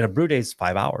 yeah. kid. And a brew day is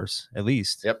 5 hours at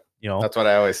least. Yep. You know, That's what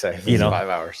I always say. You know, 5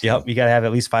 hours. yep. You got to have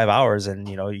at least 5 hours. And,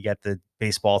 you got the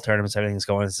baseball tournaments, everything's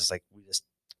going. It's just like, we just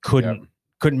couldn't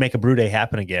make a brew day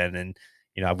happen again. And,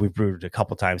 you know, we've brewed a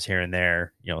couple times here and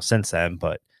there, you know, since then,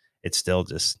 but it's still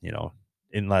just, you know,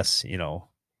 unless, you know,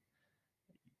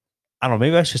 I don't know,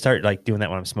 maybe I should start like doing that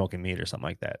when I'm smoking meat or something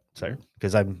like that. Sorry,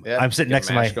 because I'm sitting get next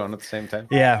to my going at the same time.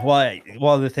 Yeah,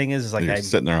 well, the thing is like You're I'm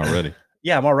sitting there already.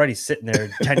 Yeah, I'm already sitting there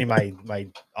tending my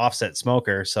offset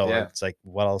smoker. So Yeah. it's like,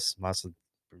 what else? Must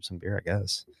brew some beer, I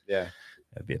guess. Yeah.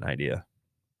 That'd be an idea.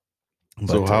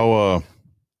 So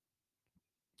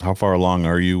how far along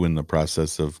are you in the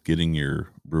process of getting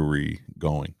your brewery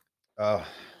going? Oh,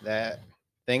 that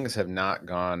things have not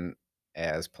gone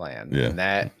as planned. Yeah. And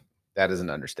that is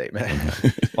an understatement.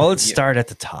 Well, let's start at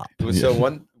the top. So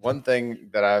one thing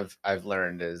that I've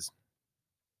learned is,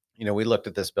 you know, we looked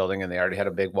at this building and they already had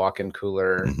a big walk-in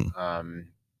cooler. Mhm.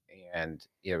 And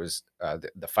it was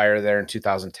the fire there in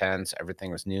 2010. So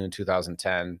everything was new in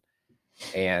 2010.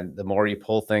 And the more you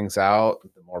pull things out,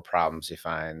 the more problems you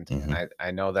find. Mhm. And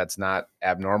I know that's not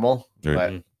abnormal, Right.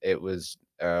 but it was,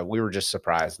 we were just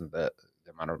surprised at the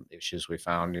amount of issues we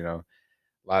found, you know,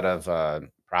 a lot of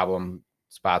problem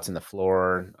spots in the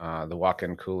floor. The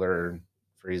walk-in cooler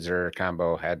freezer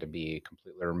combo had to be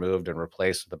completely removed and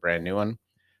replaced with a brand new one.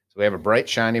 So we have a bright,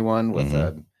 shiny one with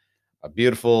a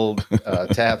beautiful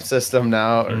tap system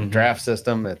now, or draft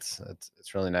system. It's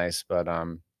really nice. But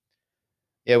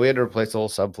yeah, we had to replace the whole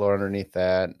subfloor underneath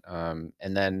that.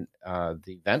 And then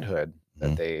the vent hood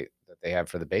that they have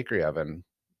for the bakery oven,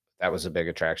 that was a big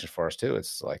attraction for us too.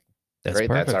 It's like, That's great,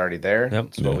 perfect. that's already there. Yep.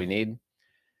 That's what we need.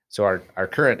 So our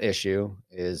current issue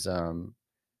is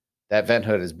that vent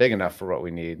hood is big enough for what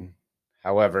we need.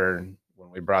 However,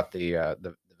 when we brought the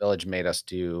village made us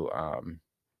do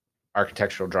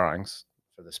architectural drawings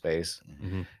for the space,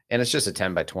 and it's just a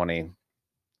 10 by 20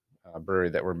 brewery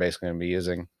that we're basically going to be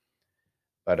using.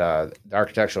 But the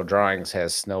architectural drawings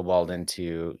has snowballed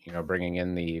into, you know, bringing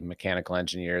in the mechanical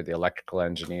engineer, the electrical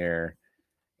engineer,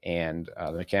 and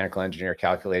the mechanical engineer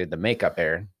calculated the makeup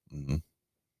air.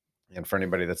 And for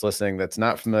anybody that's listening that's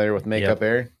not familiar with makeup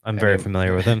air, I'm very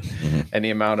familiar with them.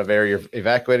 Any amount of air you're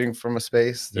evacuating from a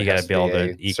space, You got to be able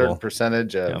to a equal certain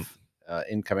percentage of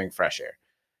incoming fresh air.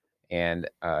 And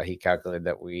he calculated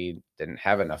that we didn't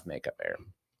have enough makeup air.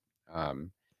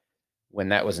 When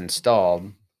that was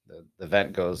installed, the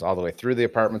vent goes all the way through the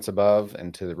apartments above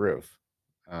and to the roof.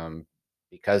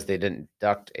 Because they didn't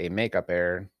duct a makeup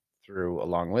air through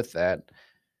along with that,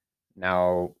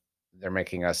 now they're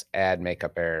making us add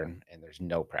makeup air, and there's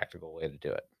no practical way to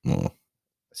do it.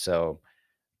 So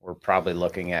we're probably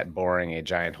looking at boring a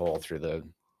giant hole through the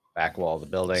back wall of the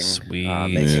building,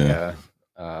 making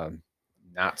a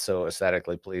not so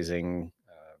aesthetically pleasing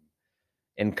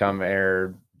income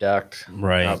air duct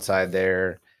outside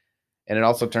there. And it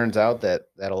also turns out that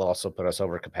that'll also put us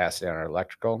over capacity on our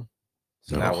electrical.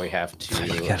 So now we have to.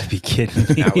 You gotta be kidding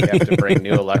me. Now we have to bring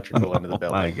new electrical into the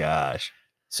building. Oh my gosh!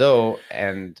 So,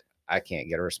 and I can't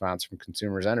get a response from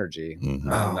Consumers Energy.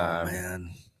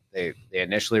 Man, they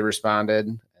initially responded,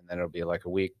 and then it'll be like a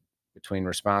week between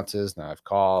responses. Now I've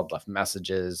called, left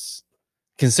messages.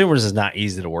 Consumers is not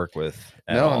easy to work with.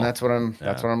 No, and that's what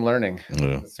I'm learning.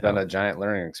 It's been a giant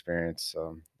learning experience.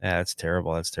 So yeah, it's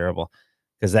terrible. That's terrible.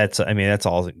 Because that's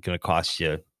all going to cost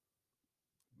you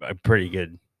a pretty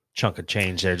good chunk of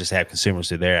change there. Just to have consumers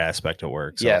do their aspect of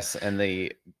work. So. Yes, and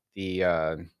the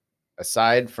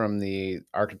aside from the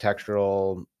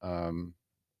architectural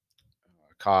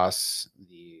costs,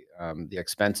 the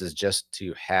expenses just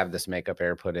to have this makeup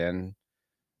air put in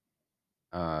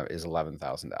is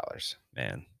 $11,000.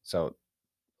 Man, so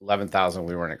 $11,000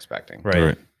 we weren't expecting.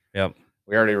 Right. Yep.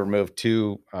 We already removed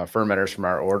 2 fermenters from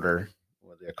our order,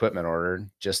 the equipment order,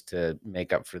 just to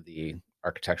make up for the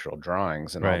architectural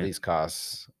drawings and all these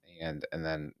costs, and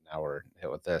then now we're hit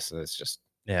with this, and it's just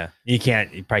you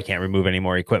probably can't remove any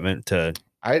more equipment to.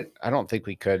 I don't think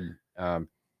we could in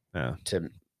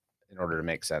order to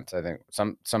make sense. I think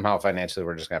somehow financially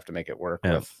we're just gonna have to make it work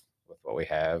with what we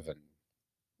have, and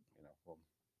you know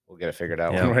we'll get it figured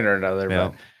out one way or another.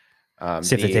 But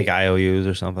see if they take IOUs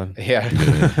or something. Yeah.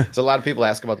 So a lot of people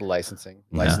ask about the licensing.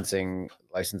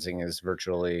 Licensing is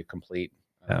virtually complete,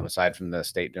 aside from the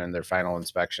state doing their final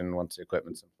inspection once the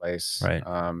equipment's in place. Right.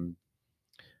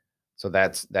 So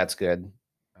that's good.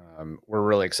 We're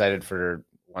really excited for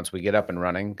once we get up and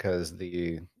running, because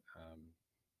the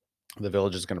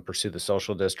village is going to pursue the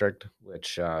social district,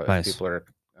 which if people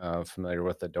are familiar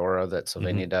with the DORA that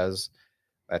Sylvania does,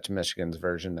 that's Michigan's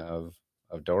version of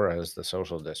DORA is the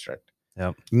social district.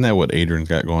 Yep. Isn't that what Adrian's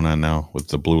got going on now with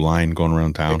the blue line going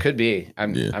around town? It could be.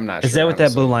 I'm not sure. Is that what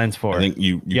that blue line's for? I think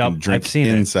you can drink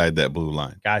inside that blue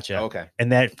line. Gotcha. Okay.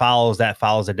 And that follows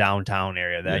the downtown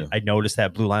area. That I noticed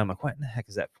that blue line. I'm like, what in the heck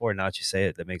is that for? Now that you say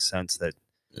it, that makes sense. That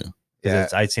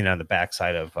because I'd seen it on the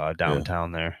backside of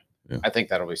downtown there. I think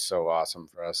that'll be so awesome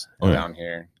for us down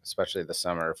here, especially this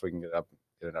summer if we can get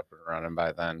it up and running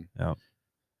by then. Yeah,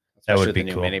 that would be the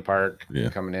new cool. mini park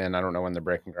coming in. I don't know when they're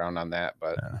breaking ground on that,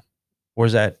 but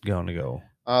where's that going to go?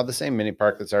 The same mini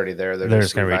park that's already there. They're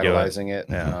just going to revitalizing it.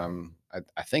 Yeah.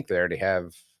 I think they already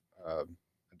have a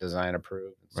design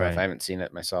approved. So I haven't seen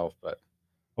it myself, but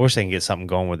I wish they can get something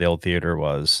going where the old theater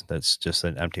was. That's just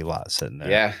an empty lot sitting there.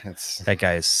 Yeah, that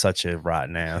guy is such a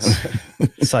rotten ass.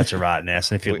 Such a rotten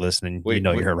ass. And if you're listening,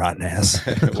 you're a rotten ass.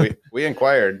 we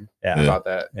inquired about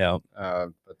that. Yeah.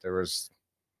 But there was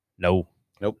nope.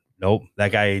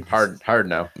 That guy hard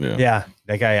no. Yeah.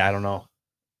 That guy, I don't know.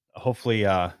 Hopefully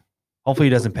he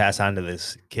doesn't pass on to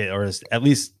this kid, or at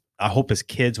least I hope his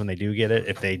kids, when they do get it,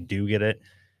 if they do get it,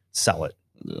 sell it.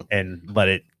 And let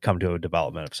it come to a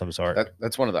development of some sort.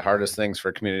 That's one of the hardest things for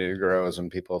a community to grow is when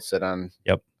people sit on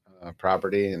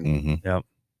property and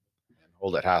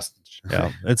hold it hostage.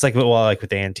 Yeah, it's like with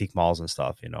the antique malls and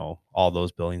stuff. All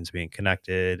those buildings being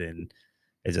connected, and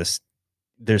it's just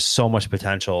there's so much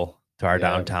potential to our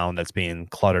downtown that's being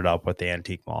cluttered up with the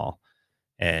antique mall.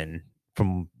 And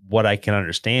from what I can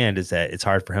understand is that it's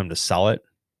hard for him to sell it,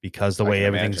 because the way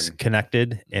everything's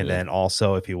connected. And then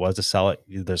also if he was to sell it,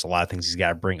 there's a lot of things he's got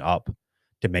to bring up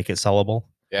to make it sellable.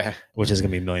 Yeah. Which is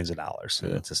going to be millions of dollars.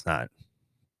 And it's just not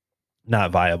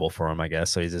viable for him, I guess.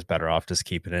 So he's just better off just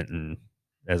keeping it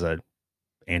as a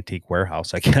antique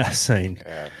warehouse, I guess.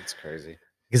 Yeah, it's crazy.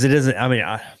 Because it isn't,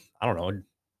 I don't know.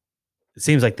 It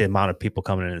seems like the amount of people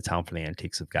coming into town for the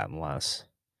antiques have gotten less,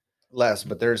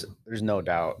 but there's no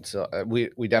doubt. So we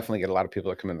definitely get a lot of people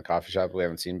that come in the coffee shop we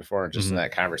haven't seen before, and just in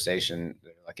that conversation,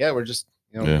 they're like, yeah, we're just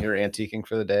here antiquing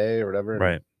for the day or whatever.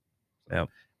 Right. Yeah.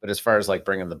 But as far as like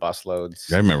bringing the bus loads,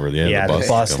 I remember the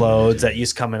bus loads that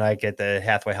used to come in like at the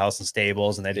Hathaway House and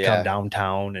Stables, and they'd come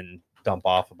downtown and dump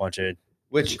off a bunch of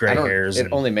gray hairs. It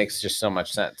only makes just so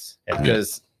much sense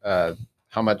because how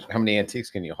many antiques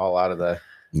can you haul out of the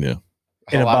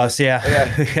in a bus?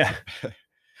 Yeah.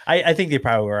 I think they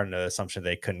probably were under the assumption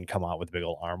they couldn't come out with a big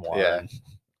old armoire. Yeah.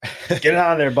 Get it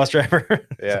on there, bus driver.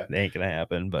 Yeah. It ain't gonna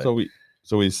happen. But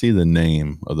so we see the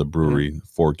name of the brewery,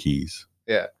 Four Keys.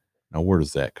 Yeah. Now where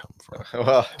does that come from?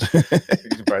 Well, you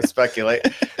can probably speculate.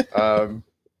 And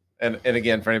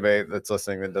again, for anybody that's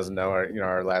listening that doesn't know,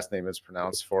 our last name is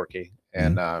pronounced Forky,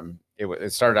 and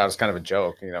it started out as kind of a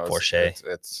joke.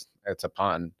 It's a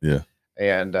pun. Yeah.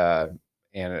 And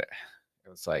it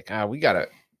was like,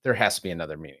 there has to be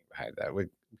another meaning behind that. We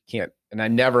can't, and I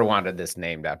never wanted this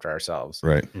named after ourselves.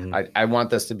 Right. I want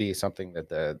this to be something that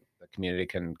the community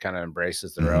can kind of embrace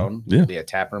as their own. It'll be a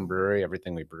taproom brewery.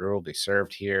 Everything we brew will be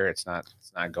served here. It's not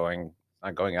going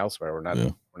elsewhere. We're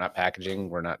not packaging.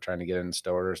 We're not trying to get in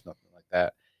stores, nothing like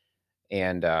that.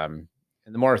 And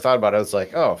the more I thought about it, I was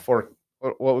like,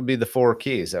 what would be the 4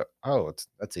 keys?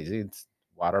 That's easy. It's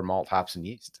water, malt, hops, and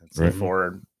yeast. It's the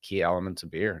 4 key elements of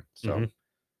beer. So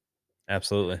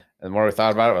absolutely. And the more we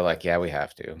thought about it, we're like, we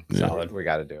have to. Solid. We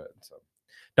got to do it. So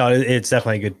no, it's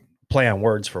definitely a good play on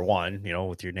words for one,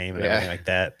 with your name and everything like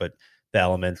that. But the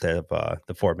element of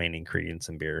the 4 main ingredients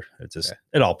in beer, it just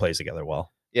it all plays together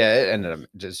well. Yeah, it ended up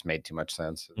just made too much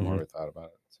sense the more we thought about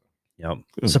it. So. Yep.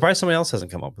 I'm surprised somebody else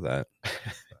hasn't come up with that.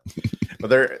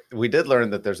 Well, we did learn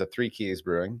that there's a 3 Keys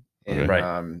brewing in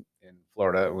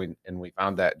Florida. We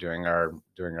found that during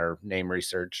our name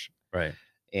research. Right.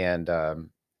 And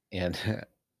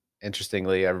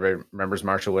interestingly, everybody remembers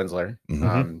Marsha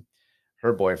Winsler.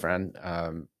 Her boyfriend,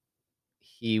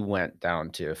 he went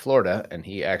down to Florida, and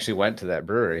he actually went to that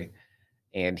brewery,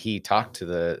 and he talked to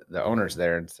the owners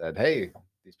there and said, "Hey,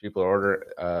 these people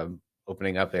are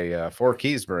opening up a 4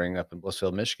 Keys brewing up in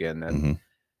Blissfield, Michigan."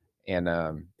 And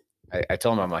I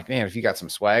told him, I'm like, man, if you got some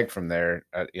swag from there,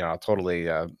 I'll totally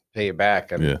pay you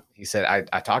back. And he said,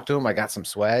 I talked to him, I got some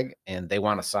swag, and they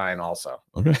want to sign also.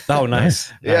 Okay. Oh,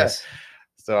 nice. Yes.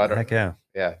 So I don't. Heck yeah.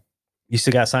 Yeah. You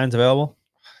still got signs available?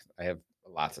 I have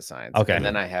lots of signs. Okay. And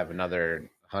then I have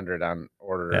another 100 on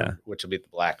order, which will be the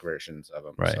black versions of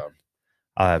them. Right. So.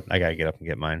 I gotta get up and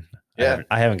get mine. Yeah.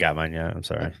 I haven't got mine yet. I'm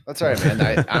sorry. That's all right,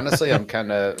 man. Honestly, I'm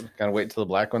kind of wait till the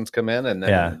black ones come in, and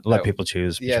then let people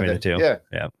choose between the two.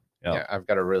 Yeah. I've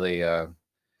got a really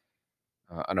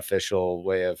unofficial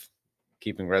way of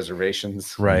keeping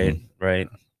reservations. Right.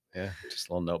 Yeah, just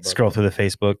a little notebook. Scroll through the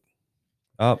Facebook.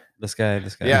 Oh, this guy.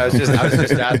 Yeah, I was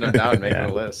just jotting them down, making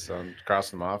a list, so I'm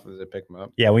crossing them off as I pick them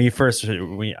up. Yeah, when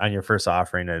on your first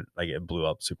offering, it blew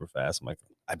up super fast. I'm like,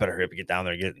 I better hurry up and get down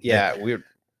there and get. Yeah, we're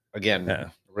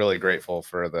really grateful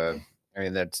for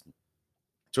that's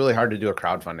it's really hard to do a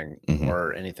crowdfunding Mhm.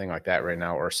 or anything like that right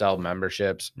now, or sell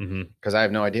memberships, Mm-hmm. because I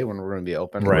have no idea when we're going to be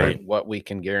open, Right. or what we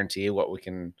can guarantee, what we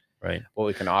can Right.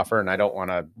 offer, and I don't want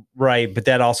to. Right. But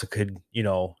that also could,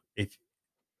 if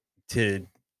to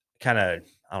kind of,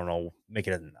 I don't know, make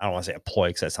it, I don't want to say a ploy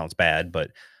because that sounds bad,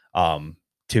 but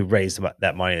to raise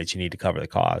that money that you need to cover the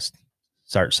cost,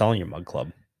 start selling your mug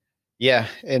club, Yeah,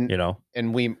 and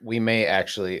and we may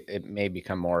actually, it may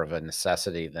become more of a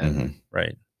necessity than Mhm.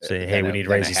 right. Say, than hey, we it- need to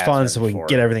than raise it these has funds been so we can before.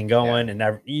 get everything going, and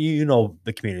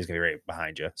the community's gonna be right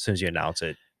behind you as soon as you announce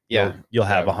it. Yeah, you'll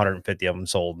have yeah. 150 of them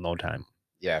sold in no time.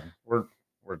 Yeah, we're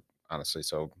honestly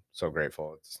so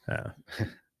grateful. It's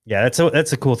Yeah,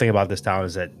 that's a cool thing about this town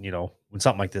is that when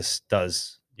something like this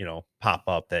does pop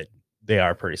up, that they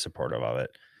are pretty supportive of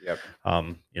it. Yep.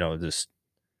 Just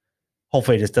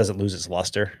hopefully it just doesn't lose its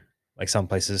luster like some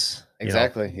places.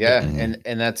 Exactly. Yeah, Mhm.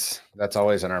 and that's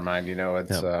always in our mind. It's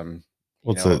Yep.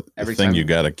 Well, it's the every thing time you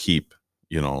got to keep,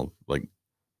 like,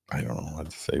 I don't know what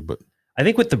to say, but I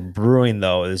think with the brewing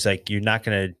though is like it's not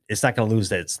gonna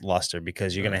lose its luster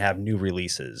because you're gonna have new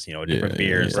releases, different Yeah,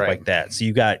 beers, stuff Right. like that. So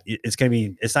it's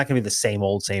not gonna be the same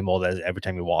old as every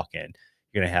time you walk in.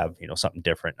 You're gonna have something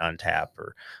different on tap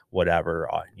or whatever.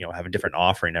 Have a different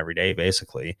offering every day,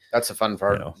 basically. That's the fun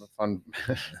part. know.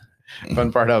 The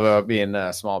fun part of being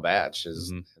a small batch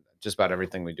is Mhm. just about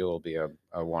everything we do will be a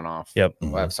one-off. Yep.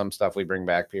 We'll have some stuff we bring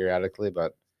back periodically,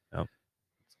 but Yep.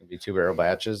 it's gonna be 2-barrel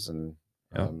batches, and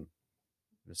Yep.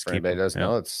 Just for anybody who doesn't yep.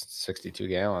 know, it's 62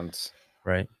 gallons.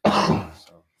 Right.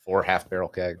 So 4 half-barrel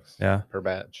kegs Yeah. per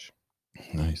batch.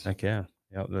 nice. Heck yeah.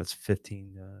 Yep. That's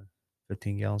 15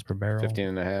 gallons per barrel. 15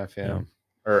 and a half, yeah.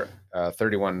 Yeah. Or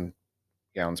 31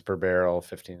 gallons per barrel,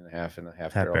 15 and a half in a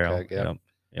Half half-barrel barrel. keg. Yeah.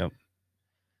 Yep.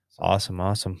 Awesome.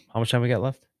 How much time we got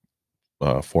left?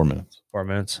 4 minutes. 4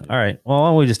 minutes. All right. Well, why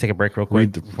don't we just take a break real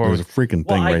quick? There's a freaking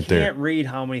thing I right there. can't read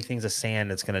how many things of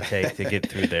sand it's going to take to get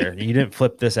through there. You didn't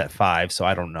flip this at 5, so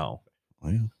I don't know. Oh,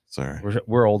 yeah. Sorry.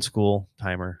 We're old school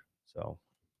timer, so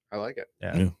I like it.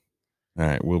 yeah. Yeah. All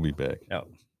right, we'll be back Yep.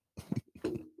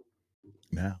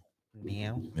 now.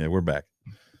 Meow. Yeah, we're back.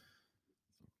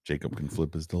 Jacob can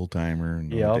flip his little timer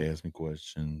and don't have to ask me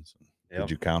questions. Yep.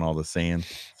 Did you count all the sand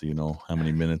so you know how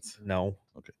many minutes? No.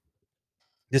 Okay.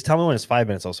 Just tell me when it's 5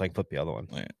 minutes, so I can flip the other one.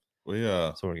 Yeah. We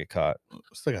So we're gonna get caught.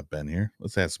 still got Ben here.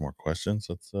 Let's ask some more questions.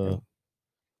 Let's Yeah.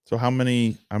 So how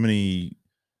many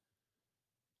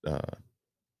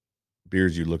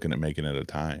beers you looking at making at a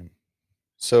time?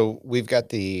 So we've got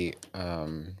the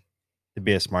To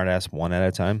be a smart ass one at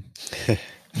a time.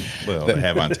 Well,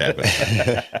 have on tap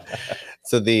it.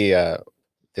 so the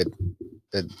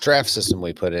draft system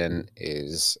we put in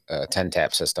is a 10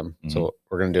 tap system. So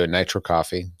we're going to do a nitro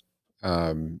coffee,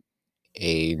 a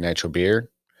nitro beer.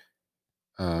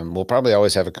 We'll probably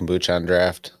always have a kombucha on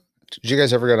draft. Did you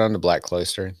guys ever go down to Black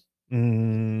Cloister?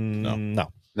 No. No.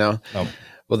 Nope.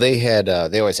 Well,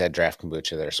 they always had draft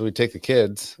kombucha there. So we take the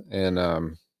kids, and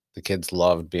the kids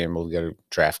loved being able to get a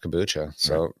draft kombucha.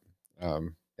 So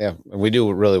yeah, we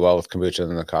do really well with kombucha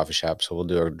in the coffee shop. So we'll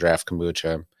do a draft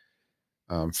kombucha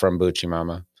from Bucci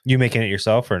Mama. You making it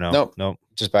yourself or no? Nope.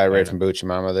 Just buy it right Fair from Bucci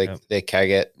Mama. They keg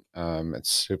it.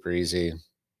 It's super easy.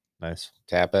 Nice.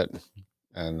 Tap it,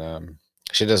 and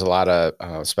she does a lot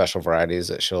of special varieties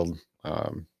that she'll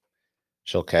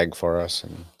keg for us,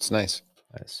 and it's nice.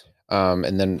 Nice.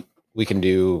 And then we can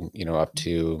do up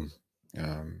to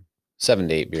 7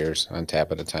 to 8 beers on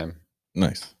tap at a time.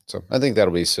 Nice. So I think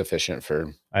that'll be sufficient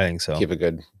for I think so. keep a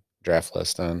good draft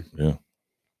list on. Yeah.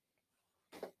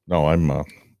 No, I'm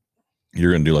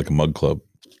you're gonna do like a mug club.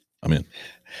 I'm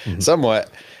in. Somewhat.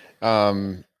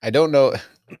 I don't know.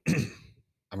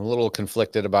 I'm a little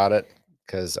conflicted about it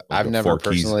because Like I've a never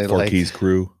personally four liked. keys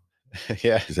crew.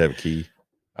 Yeah. Just have a key.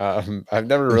 I've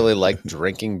never really liked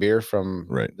drinking beer from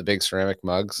Right. the big ceramic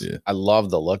mugs. Yeah. I love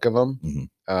the look of them.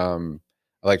 Mhm.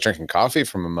 I like drinking coffee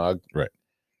from a mug. Right.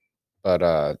 But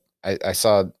I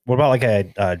saw What about like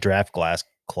a draft glass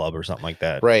club or something like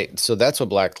that? right. So that's what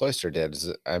Black Cloister did. Is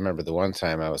I remember the one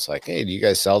time I was like, "Hey, do you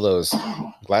guys sell those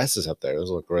glasses up there?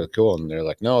 Those look really cool." And they're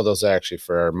like, "No, those are actually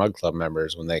for our mug club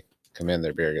members. When they come in,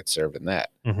 their beer gets served in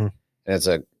that." Mhm. And it's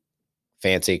a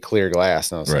fancy clear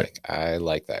glass. And I was Right. like, I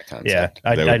like that concept.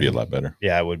 Yeah, That would be a lot better.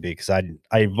 Yeah, it would be because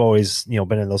I've always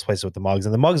been in those places with the mugs,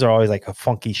 and the mugs are always like a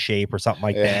funky shape or something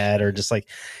like Yeah. that, or just like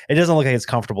it doesn't look like it's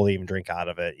comfortable to even drink out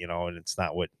of it, and it's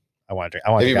not what I want to drink.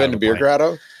 I want. Have you been to Beer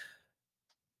Grotto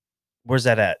Where's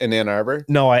that at? in Ann Arbor?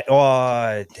 No, have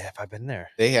I been there?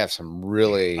 They have some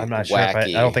really I'm not sure. If I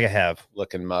wacky don't think I have.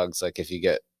 looking mugs. Like if you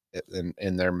get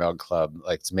in their mug club,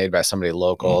 like it's made by somebody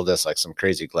local, just like some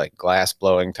crazy like glass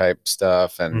blowing type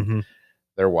stuff, and Mhm.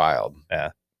 they're wild.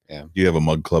 Yeah. Yeah. Do you have a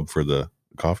mug club for the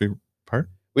coffee part?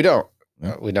 We don't.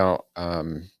 Yeah. We don't.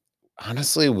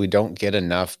 Honestly, we don't get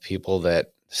enough people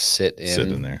that sit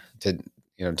in there. to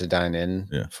to dine in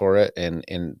Yeah. for it,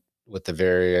 and with the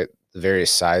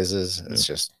various sizes, it's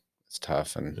just it's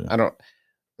tough, and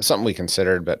it's something we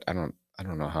considered, but I don't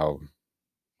know how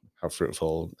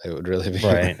fruitful it would really be.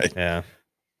 Right. Yeah.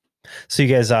 So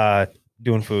you guys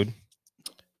doing food?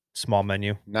 Small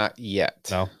menu? Not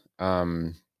yet. No.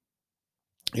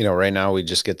 Right now we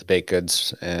just get the baked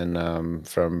goods and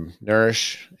from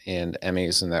Nourish and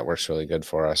Emmy's, and that works really good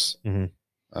for us.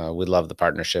 Mm-hmm. We love the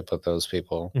partnership with those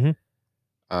people. Mm-hmm.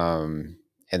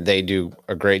 And they do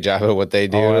a great job at what they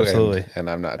do. Oh, absolutely. And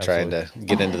I'm not trying to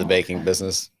get into the baking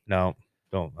business. No,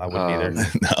 don't. I wouldn't either.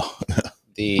 No.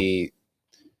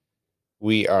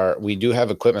 We do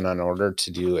have equipment on order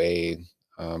to do a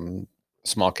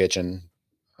small kitchen.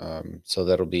 So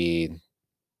that'll be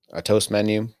a toast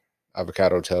menu,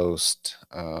 avocado toast,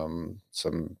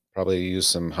 probably use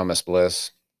some hummus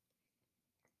bliss.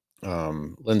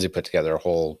 Lindsay put together a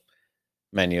whole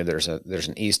menu. There's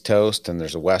an East toast and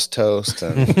there's a West toast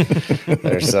and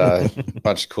there's a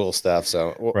bunch of cool stuff.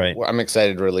 So I'm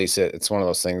excited to release it. It's one of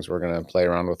those things we're going to play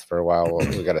around with for a while.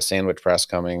 We got a sandwich press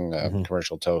coming, a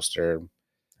commercial toaster,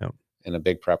 and a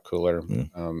big prep cooler.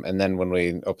 And then when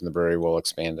we open the brewery, we'll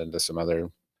expand into some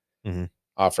other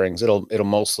offerings. It'll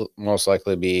most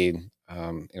likely be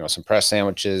some press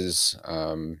sandwiches,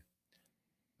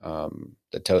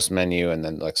 the toast menu, and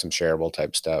then like some shareable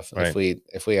type stuff. Right.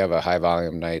 If we have a high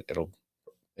volume night, it'll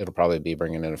probably be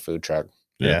bringing in a food truck.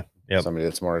 Yeah. Yep. Somebody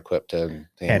that's more equipped to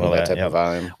handle that type of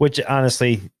volume. Which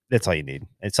honestly, that's all you need.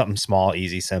 It's something small,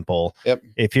 easy, simple. Yep.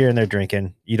 If you're in there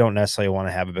drinking, you don't necessarily want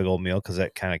to have a big old meal because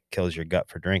that kind of kills your gut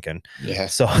for drinking. Yeah.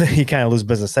 So you kind of lose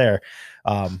business there.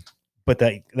 But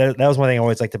that was one thing I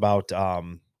always liked about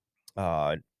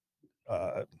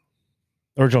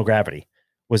Original Gravity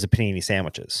was the panini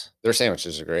sandwiches. Their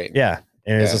sandwiches are great. Yeah.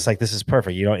 And it's just like, this is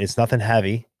perfect. It's nothing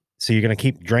heavy. So you're going to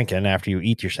keep drinking after you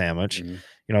eat your sandwich. You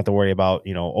don't have to worry about,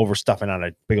 overstuffing on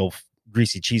a big old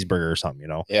greasy cheeseburger or something,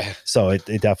 Yeah. So it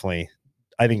definitely,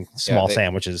 I think small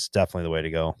sandwich is definitely the way to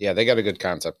go. Yeah. They got a good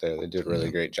concept there. They do a really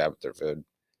great job with their food.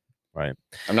 Right.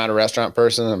 I'm not a restaurant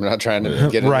person. I'm not trying to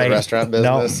get into the restaurant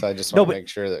business. I just want to make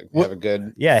sure that we have a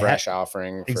good, fresh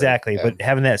offering. Exactly. But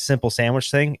having that simple sandwich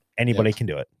thing, anybody can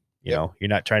do it. You know, you're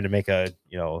not trying to make a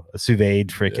sous vide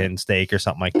freaking steak or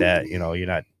something like that. You're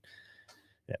not.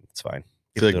 Yeah, it's fine.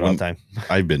 People do it all the time.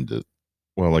 I've been to,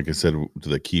 like I said, to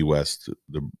the Key West,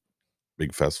 the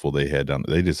big festival they had down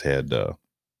there. They just had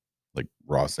like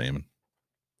raw salmon,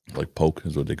 like poke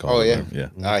is what they call it. Yeah.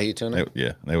 Ahi tuna.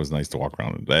 Yeah, that was nice to walk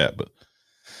around with that. But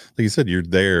like you said, you're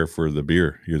there for the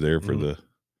beer. You're there for the.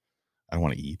 I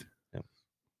want to eat. Yeah.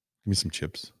 Give me some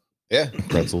chips. Yeah,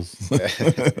 pretzels.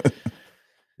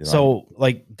 So,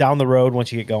 like down the road,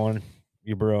 once you get going,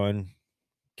 you're brewing,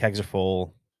 kegs are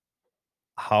full.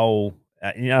 How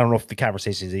I don't know if the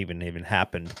conversations even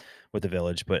happened with the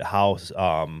village, but how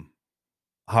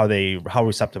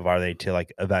receptive are they to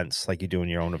like events, like you doing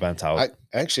your own events out?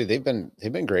 Actually, they've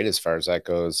been great as far as that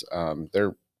goes.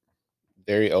 They're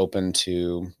very open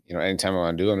to anytime I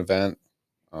want to do an event,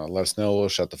 let us know. We'll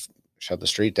shut the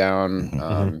street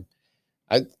down.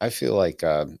 I feel like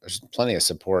there's plenty of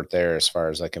support there as far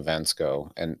as like events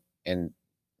go, and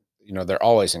they're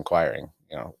always inquiring.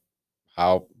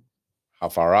 How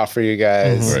far off are you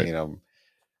guys?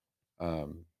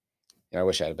 I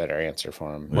wish I had a better answer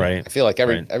for them. Right. I feel like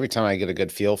every time I get a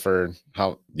good feel for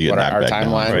what our Down,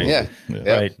 timeline. right?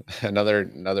 Right.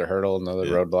 Another hurdle, another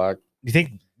roadblock. Do you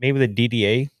think maybe the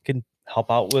DDA can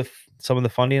help out with some of the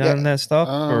funding on that stuff,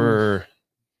 or?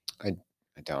 I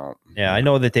don't. Yeah, I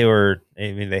know that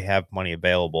they have money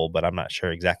available, but I'm not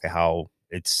sure exactly how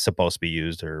it's supposed to be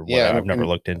used or what. Yeah, I've never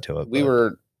looked into it. We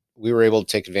were able to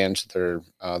take advantage of their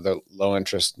the low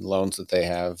interest loans that they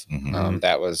have.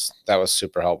 That was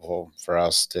super helpful for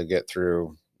us to get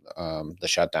through the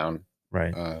shutdown.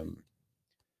 Right.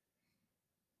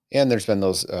 And there's been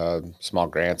those small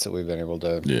grants that we've been able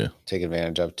to take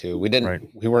advantage of too. We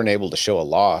weren't able to show a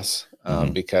loss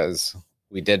because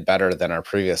we did better than our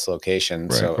previous location.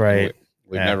 Right. So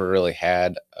we've never really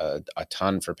had a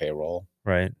ton for payroll.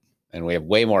 Right. And we have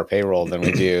way more payroll than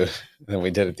we did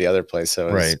at the other place.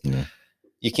 So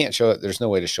you can't show it. There's no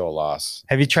way to show a loss.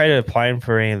 Have you tried applying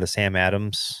for any of the Sam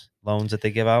Adams loans that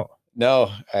they give out?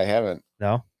 No, I haven't.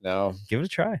 No. Give it a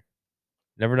try.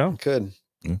 Never know. Could.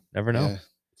 Never know. Yeah.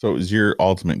 So is your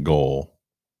ultimate goal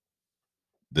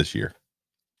this year?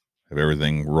 Have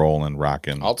everything rolling,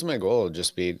 rocking? Ultimate goal would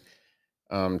just be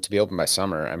to be open by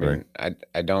summer. I mean,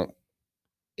 I don't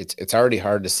it's already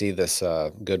hard to see this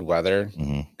good weather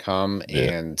Mhm. come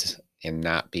Yeah. and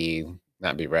not be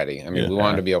ready. I mean, Yeah. we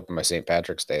wanted to be open by St.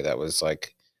 Patrick's Day. That was my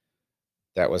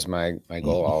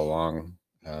goal Mhm. all along.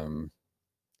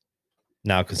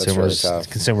 Now That's really tough.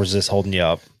 consumers just holding you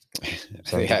up.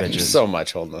 Sons of Yeah, bitches. so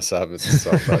much holding us up. It's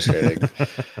so frustrating.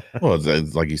 Well,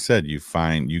 it's like you said, you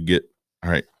get,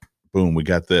 all right, boom, we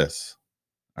got this.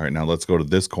 All right, now let's go to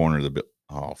this corner of the bill.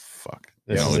 Oh, fuck.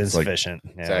 This You know, is it's like, insufficient.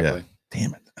 Yeah. Exactly.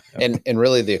 damn it. And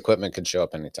really, the equipment could show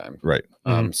up anytime. Right.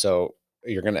 So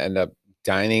you're going to end up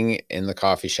dining in the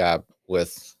coffee shop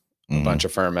with a Mhm. bunch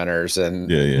of fermenters and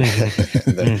Yeah, yeah.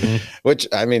 Mhm. which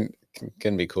I mean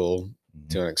can be cool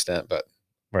to an extent, but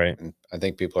Right. I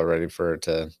think people are ready for it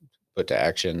to put to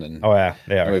action. And, Oh yeah,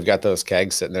 they and are. we've got those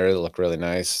kegs sitting there that look really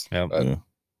nice, Yep. but Yeah.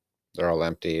 they're all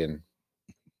empty and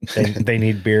They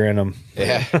need beer in them.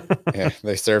 yeah,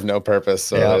 they serve no purpose.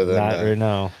 So Yeah, other than, not right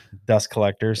now. Dust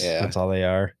collectors. yeah. That's all they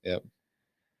are. Yep.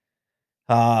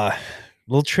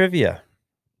 Little trivia.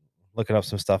 Looking up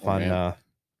some stuff on man.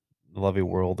 the lovely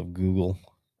world of Google.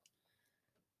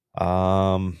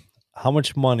 How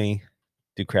much money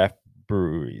do craft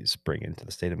breweries bring into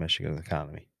the state of Michigan's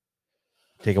economy?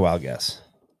 Take a wild guess.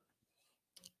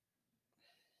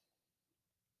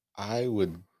 I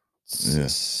would Yeah.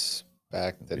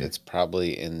 suspect that Yeah. it's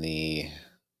probably in the,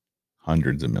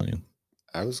 Hundreds of millions.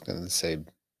 I was going to say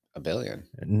 $1 billion.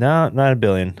 No, not $1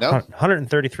 billion. No?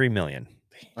 133 million.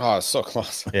 Oh, so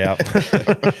close. Yeah.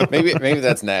 maybe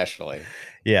that's nationally.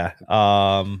 Yeah.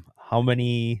 How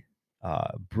many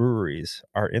breweries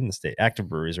are in the state? Active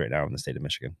breweries right now in the state of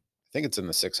Michigan. I think it's in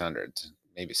the 600s,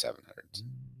 maybe 700s.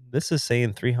 This is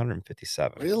saying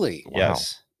 357. Really?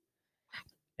 Yes.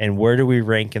 And where do we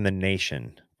rank in the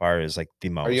nation as far as like the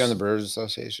most? Are you on the Brewers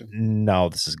Association? No,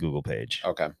 this is Google page.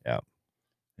 Okay. Yeah.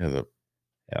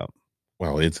 Yeah.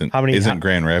 Well, isn't How many- isn't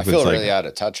Grand I Rapids feel like really out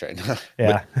of touch right now.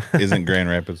 Yeah. isn't Grand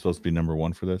Rapids supposed to be number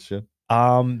one for that shit?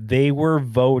 They were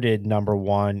voted number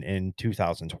 1 in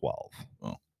 2012.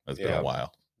 That's been Yeah. a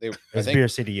while. I As think, Beer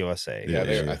City USA.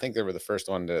 Yeah. I think they were the first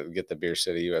one to get the Beer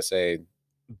City USA.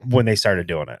 When they started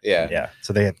doing it. Yeah. Yeah.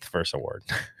 So they had the first award.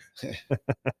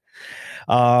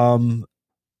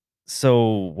 So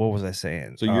what was I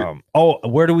saying? So you're-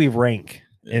 where do we rank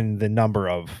Yeah. in the number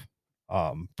of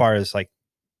far as like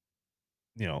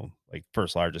like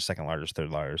first largest, second largest, third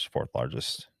largest, fourth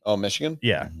largest? Oh, Michigan?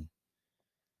 Yeah.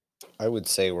 I would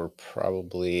say we're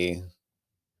probably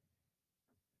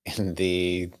in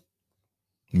the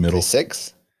Middle.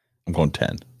 6. I'm going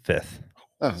 10. Fifth.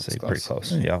 Oh, So that's pretty close.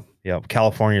 close. Yeah. Yeah.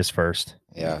 California's first.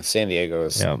 Yeah, San Diego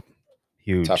is. Yeah.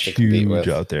 Huge, Tough to compete huge with.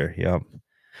 out there. Yeah.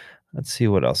 Let's see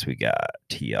what else we got.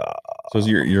 Yeah. So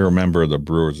you're a member of the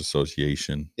Brewers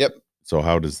Association. Yep. So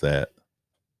how does that?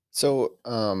 So,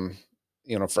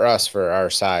 for us, for our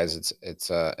size, it's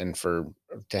and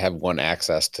to have one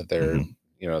access to their,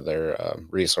 Mhm. their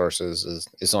resources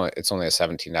it's only a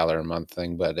 $17 a month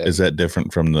thing, but Is that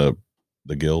different from the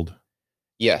guild?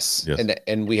 yes. Yes.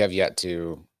 And we have yet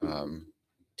to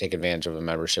take advantage of a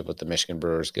membership with the Michigan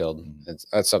Brewers Guild.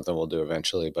 That's something we'll do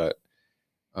eventually, but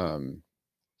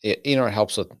it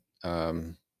helps with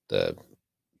the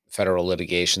federal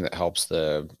litigation that helps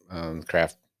the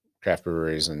craft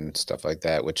breweries and stuff like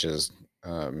that, which is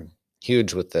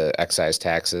huge with the excise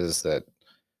taxes that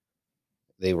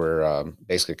they were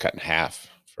basically cut in half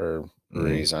for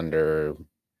breweries under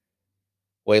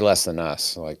way less than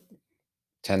us, like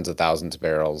tens of thousands of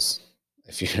barrels.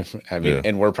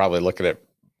 And we're probably looking at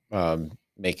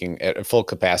making at full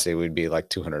capacity, we'd be like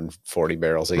 240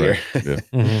 barrels a year. Yeah.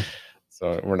 Mhm.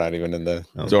 So we're not even in the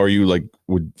So are you like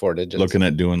 4 digits. looking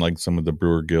at doing like some of the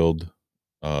Brewer Guild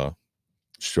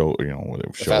show,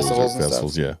 whatever shows festivals or and stuff?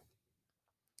 festivals? Yeah.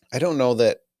 I don't know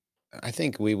that. I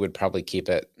think we would probably keep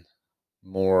it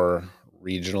more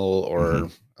regional or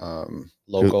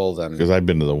local than. Because I've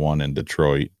been to the one in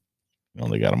Detroit.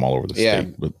 They got them all over the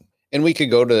state. But And we could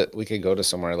go to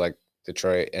somewhere like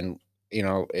Detroit, and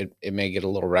it may get a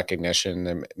little recognition,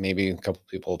 and maybe a couple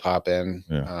people pop in.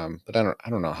 Yeah. But I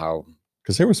don't know how.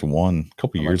 because there was one a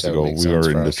couple How years much that ago, would make we sense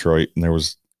were in for us. Detroit, and there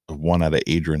was one out of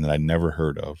Adrian that I'd never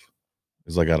heard of. It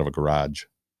was like out of a garage.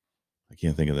 I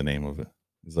can't think of the name of it.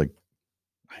 It's like,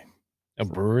 A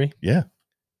brewery? yeah.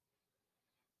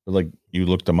 But like you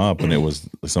looked them up, and it was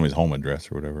somebody's home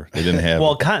address or whatever. They didn't have.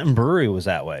 Well, Cotton Brewery was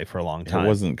that way for a long time. It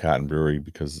wasn't Cotton Brewery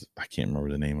because I can't remember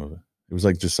the name of it. It was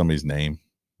like just somebody's name,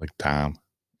 like Tom.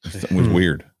 It was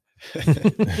weird.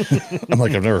 I'm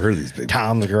like, I've never heard of these people.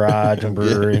 Tom's Garage and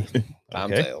Brewery.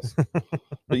 Tom Okay. Tales.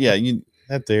 But yeah,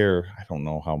 that there, I don't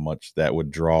know how much that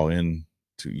would draw in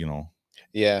to,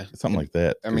 Yeah. something like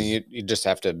that. I mean, you just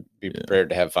have to be prepared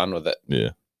to have fun with it. Yeah.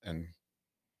 And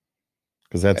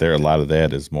Because that there, a lot of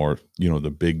that is more,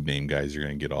 the big name guys. You're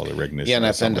going to get all the recognition. Yeah, and or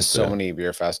I've been something to like so that. many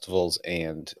beer festivals,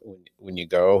 and when you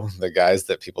go, the guys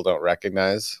that people don't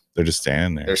recognize, They're just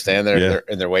standing there. they're standing there Yeah.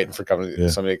 and they're waiting for Yeah.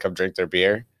 somebody to come drink their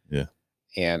beer. Yeah.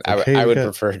 And Like, I hey, would we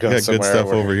prefer We going got somewhere good stuff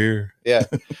where- over here. Yeah.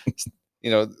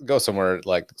 Go somewhere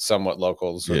like somewhat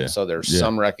local. So, Yeah. so there's Yeah.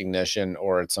 some recognition,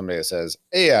 or it's somebody that says,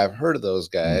 hey, I've heard of those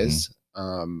guys.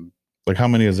 Like, how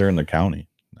many is there in the county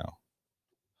now?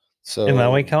 So In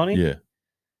Lenawee County? Yeah.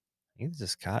 I think it's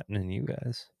just Cotton and you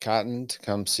guys. Cotton,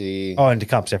 Tecumseh. Oh, and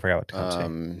Tecumseh. I forgot what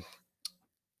Tecumseh.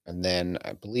 And then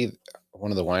I believe one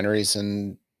of the wineries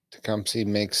in Tecumseh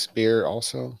makes beer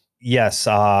also. Yes.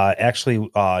 Actually,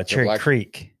 Cherry Black-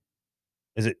 Creek.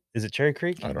 Is it Cherry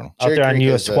Creek? I don't know. Out Cherry there on Creek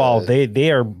US is, 12,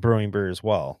 they are brewing beer as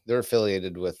well. They're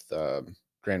affiliated with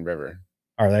Grand River,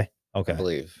 Are they? I Okay.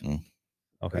 believe.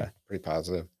 Okay. Pretty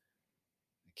positive.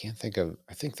 I can't think of.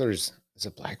 I think is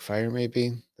it Blackfire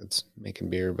maybe that's making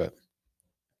beer, but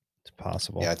It's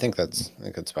possible. yeah, I think that's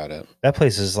about it. That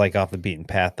place is like off the beaten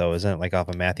path though, isn't it? Like off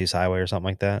of Matthews Highway or something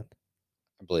like that.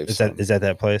 I believe Is so.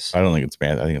 that place? I don't think it's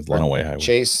bad. I think it's Lenawee Highway.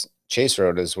 Chase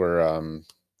Road is where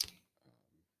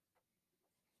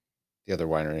the other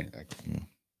winery.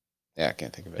 Yeah, I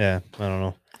can't think of it. Yeah, I don't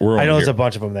know. We're I only know there's here- a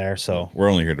bunch of them there, so We're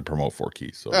only here to promote Four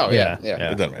Keys. So Oh yeah, Yeah,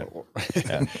 yeah. it doesn't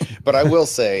matter. But I will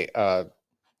say,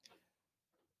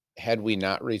 had we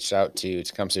not reached out to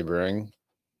Tecumseh Brewing,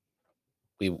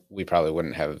 we probably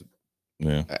wouldn't have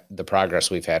Yeah. the progress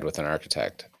we've had with an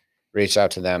architect. Reached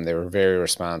out to them; they were very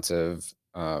responsive.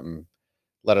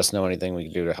 Let us know anything we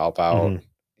could do to help out,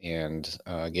 and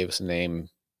gave us a name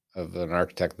of an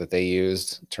architect that they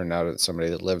used. Turned out it's somebody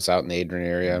that lives out in the Adrian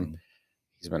area.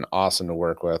 He's been awesome to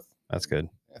work with. that's good.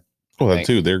 Well, that Thank-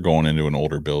 too. They're going into an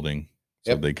older building,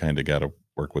 so Yep. they kind of got to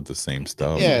work with the same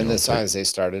stuff. Yeah, you and know, the it's like- size they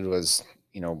started was,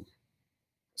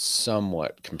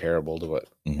 somewhat comparable to what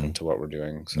Mhm. to what we're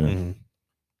doing. So, Yeah. Mhm.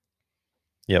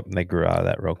 Yep, they grew out of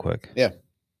that real quick.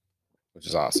 which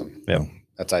is awesome. Yep.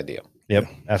 That's ideal. Yep,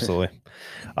 absolutely.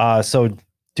 So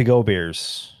to go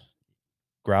beers,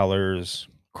 growlers,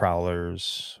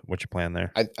 crawlers, what's your plan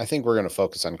there? I think we're going to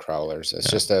focus on crawlers.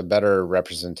 It's just a better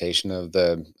representation of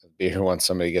the beer once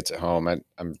somebody gets it home.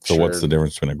 I'm So sure what's the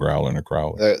difference between a growler and a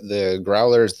crowler? the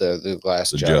growlers, the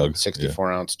glass The jug, jug,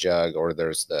 64 ounce jug, or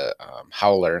there's the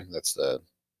howler. That's the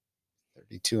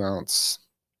 32 ounce.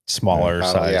 Smaller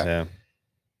Yeah. size, Yeah. yeah.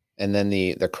 And then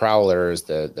the crowler is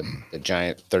the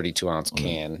giant 32 ounce Mhm.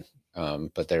 can.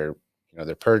 But they're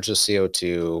purged with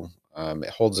CO2. It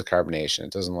holds the carbonation.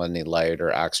 It doesn't let any light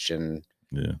or oxygen,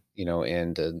 Yeah.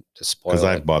 in to spoil Because it.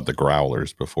 I've bought the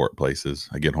growlers before at places.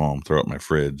 I get home, throw it in my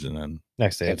fridge, and then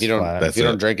Next day, If it's you don't, flat. if you That's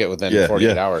don't it. drink it within Yeah,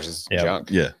 48 yeah. hours, it's Yeah.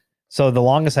 junk. yeah, So the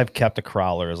longest I've kept a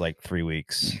crawler is like 3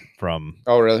 weeks from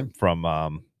Oh, really?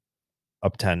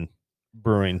 Up 10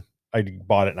 Brewing. I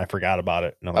bought it and I forgot about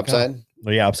it. And I'm like, Upside?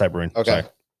 oh, yeah, Upside Brewing. Okay.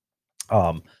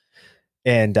 Sorry.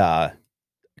 And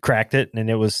cracked it, and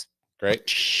it was Great.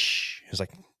 it was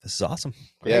like, this is awesome.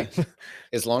 Yeah. Great.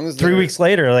 As long as 3 they're- weeks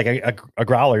later, like a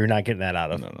growler, you're not getting that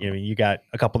out of. No, no, You know, you got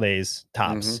a couple days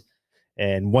tops,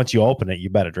 and once you open it, you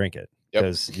better drink it Yep.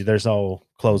 because there's no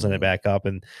closing it back up.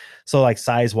 And so, like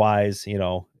size wise,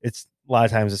 it's a lot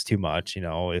of times it's too much.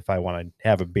 If I want to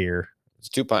have a beer, It's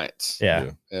 2 pints.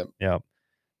 yeah, Yep. yep.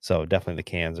 So definitely the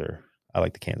cans I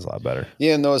like the cans a lot better.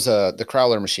 Yeah, and those the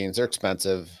crowler machines, they're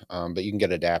expensive, but you can get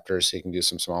adapters so you can do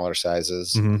some smaller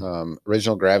sizes. Mhm.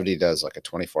 Original Gravity does like a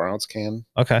 24 ounce can,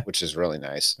 Okay, which is really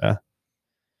nice. nice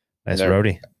they're-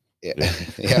 roadie. Yeah.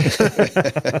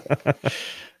 Yeah.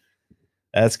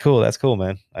 That's cool,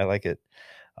 man. I like it.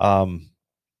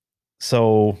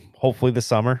 So hopefully this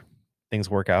summer things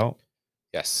work out.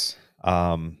 Yes.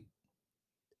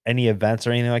 Any events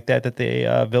or anything like that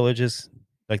the villages,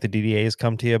 like the DDAs,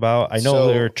 come to you about? I know So-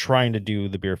 they're trying to do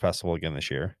the beer festival again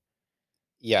this year.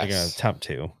 They're going to Yes. attempt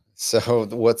to. So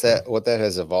what that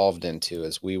has evolved into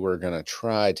is we were going to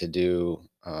try to do.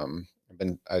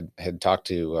 I had talked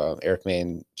to Eric May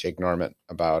and Jake Norman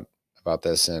about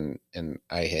this, and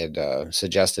I had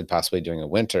suggested possibly doing a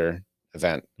winter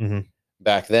event Mhm.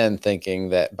 back then, thinking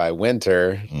that by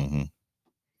winter hmm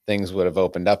things would have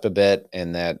opened up a bit,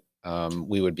 and that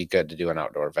we would be good to do an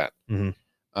outdoor event.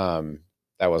 Mhm.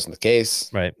 That wasn't the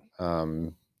case. Right.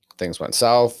 Things went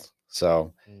south.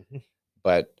 So,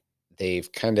 but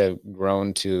they've kind of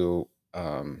grown to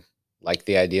like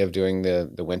the idea of doing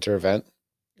the winter event.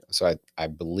 So I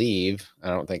believe, I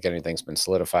don't think anything's been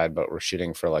solidified, but we're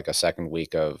shooting for like a second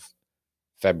week of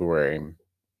February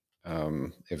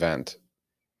event.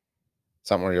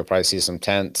 Something where you'll probably see some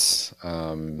tents,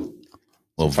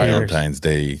 Little fires. Valentine's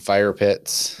Day. fire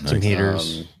pits. Some Nice.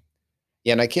 heaters.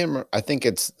 Yeah, and I can't remember. I think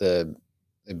it's the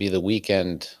it'd be the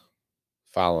weekend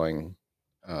following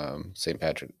St.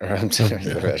 Patrick. Or I'm sorry,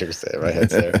 St. Patrick's Day. My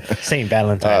head's there. St.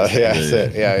 Valentine's. Yeah, that's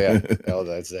it. Yeah.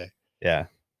 Valentine's Day. Yeah.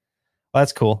 Well,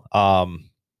 that's cool.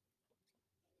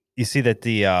 You see that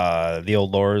the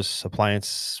old Lore's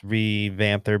Appliance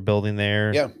revamped their building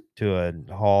there Yeah. to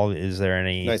a hall. Is there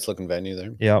any Nice looking venue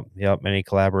there. Yep. Any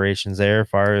collaborations there as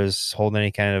far as holding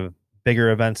any kind of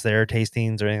bigger events there,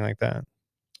 tastings or anything like that?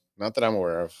 Not that I'm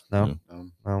aware of. No.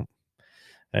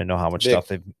 I didn't know how much Big- stuff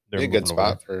they're Be a moving good over.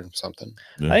 spot for something.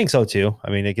 Yeah. I think so too. I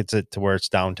mean, it gets it to where it's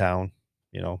downtown,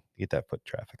 you know, get that foot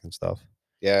traffic and stuff.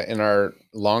 Yeah, in our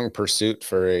long pursuit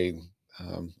for a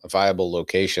viable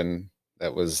location,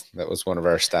 that was one of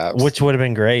our stops. Which would have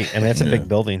been great. I mean, it's a Yeah. big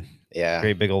building, yeah,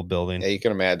 great big old building. yeah, you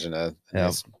can imagine a Yeah.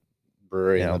 nice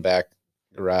brewery in Yeah. the back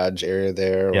garage area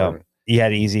there. Yeah. or- You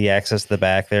had easy access to the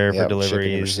back there for Yep, deliveries. shipping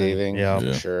and and- receiving. Yeah.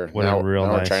 Yeah. Sure. Would have Now, been real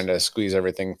now we're nice. trying to squeeze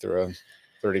everything through a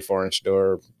 34-inch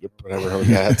door, whatever we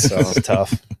got. So It's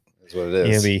tough. is what it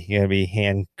is. You're gonna be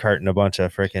hand carting a bunch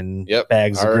of freaking Yep,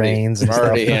 bags of already- grains and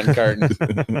already stuff. hand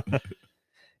carting.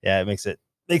 Yeah, it makes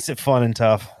it fun and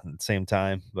tough at the same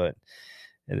time, but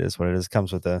it is what it is.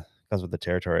 Comes with the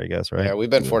territory, I guess, right? Yeah, we've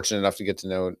been Yeah. fortunate enough to get to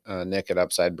know Nick at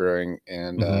Upside Brewing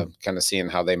and Mhm. kind of seeing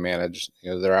how they manage.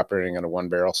 You know, they're operating on a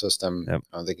 1-barrel system.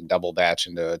 Yep. They can double batch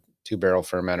into a 2-barrel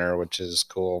fermenter, which is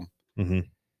cool. hmm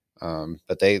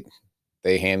But they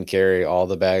hand carry all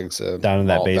the bags Down in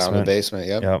that malt down the basement. basement.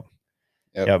 Yep. Yep.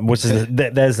 Yep. Yep. Which is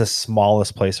that is the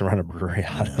smallest place to run a brewery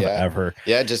out of Yeah. ever.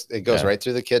 Yeah, it goes Yeah. right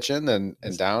through the kitchen and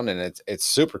down, and it's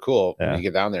super cool Yeah. when you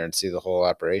get down there and see the whole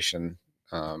operation.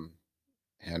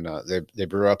 And they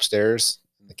brew upstairs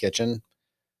in the kitchen,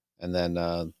 and then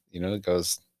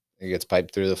it gets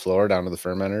piped through the floor down to the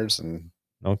fermenters and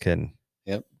No kidding.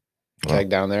 keg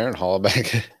down there and haul it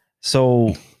back.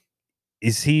 So,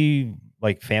 is he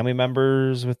like family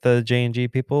members with the J&G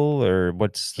people, or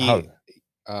what's how?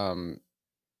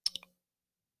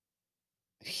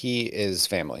 He is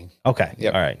family. Okay.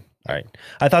 Yep. All right.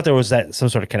 I thought there was some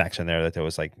sort of connection there, that there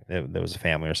was like there was a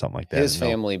family or something like that. His No.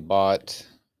 family bought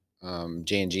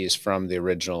J&G's from the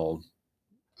original.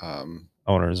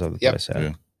 Owners of the Yep. place. Yeah.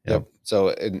 Yeah. Yep. So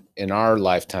in our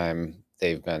lifetime,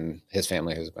 his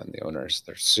family has been the owners.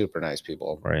 They're super nice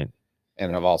people, Right.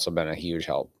 and have also been a huge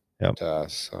help Yep. to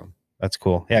us. So That's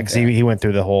cool. Yeah, because Yeah. he went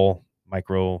through the whole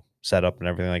micro setup and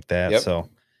everything like that. Yep. So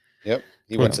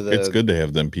he went to the. It's good to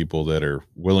have them people that are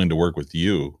willing to work with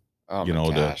you. Oh you my know,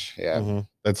 the- gosh, yeah. mhm.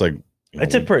 That's like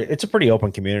it's a pretty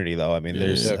open community though. I mean, Yeah,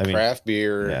 there's yeah. The I mean, craft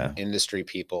beer yeah. industry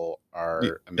people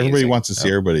are amazing. everybody wants to see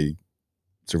Yep. everybody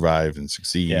survive and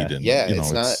succeed. Yeah. And Yeah, you know,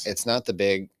 it's not the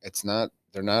big. It's not.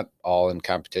 They're not all in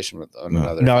competition with one No.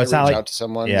 another. No, If it's I not reach like- out to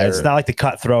someone. yeah, it's they're- not like the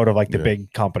cutthroat of like the Yeah.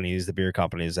 big companies, the beer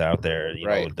companies out there, you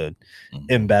know, Right. the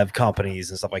Mhm. InBev companies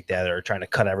and stuff like that that are trying to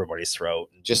cut everybody's throat.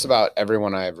 just about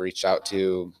everyone I've reached out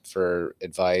to for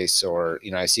advice, or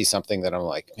I see something that I'm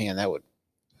like, man, that would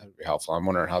be helpful. I'm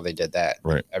wondering how they did that.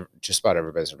 Right. Just about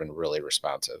everybody's been really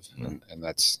responsive, Yeah. and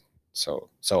that's so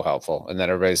helpful. And then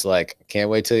everybody's like, can't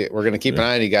wait till we're gonna keep an Yeah.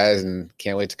 eye on you guys, and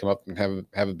can't wait to come up and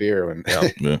have a beer. And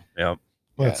Yeah. Yep.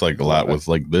 Well, Yeah, it's like a I lot love it. with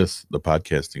like the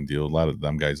podcasting deal. A lot of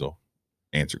them guys will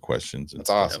answer questions. And That's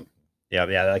stuff. awesome. Yeah,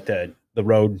 like the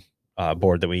road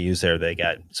board that we use there, they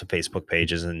got some Facebook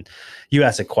pages, and you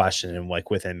ask a question, and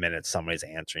like within minutes, somebody's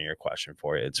answering your question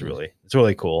for you. It's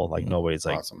really cool. Like nobody's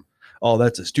like, Awesome. oh,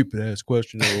 that's a stupid ass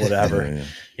question or whatever. Yeah, yeah.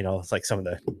 You know, it's like some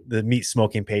of the meat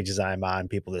smoking pages I'm on,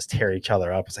 people just tear each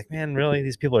other up. It's like, man, really?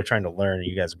 These people are trying to learn, and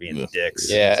you guys are being Yeah.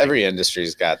 dicks. Yeah, It's like, every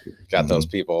industry's got those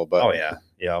people, but oh yeah,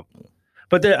 yeah.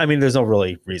 But I mean, there's no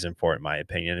really reason for it, in my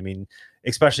opinion. I mean,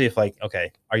 especially if like,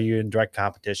 okay, are you in direct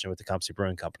competition with the Compsey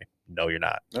Brewing Company? No, you're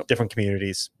not. Nope. Different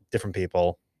communities, different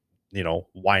people. You know,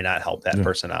 why not help that Yeah.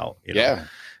 person out? You know? yeah,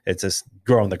 It's just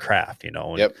growing the craft. You know,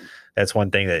 and Yep. that's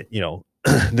one thing that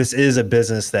this is a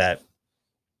business that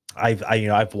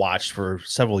I've watched for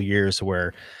several years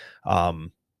where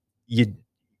it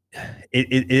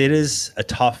is a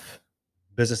tough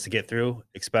business to get through,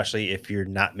 especially if you're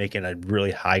not making a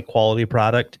really high quality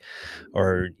product,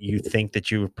 or you think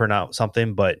that you print out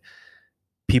something, but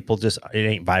people just, it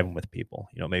ain't vibing with people.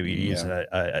 Maybe you're using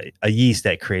a yeast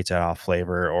that creates an off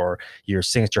flavor, or your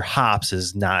signature hops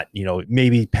is not,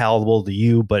 maybe palatable to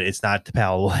you, but it's not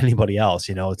palatable to anybody else.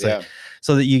 It's yeah. like,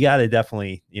 so that you got to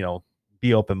definitely,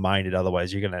 be open-minded.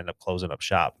 Otherwise you're going to end up closing up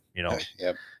shop,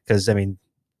 Yep. because I mean,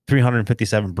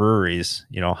 357 breweries,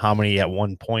 how many at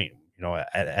one point,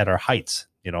 at our heights,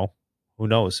 who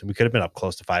knows? We could have been up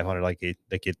close to 500 like you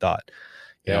thought.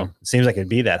 Yeah. It seems like it'd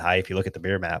be that high if you look at the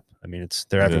beer map. I mean,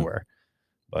 they're Yeah. everywhere,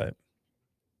 but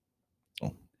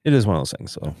Oh. it is one of those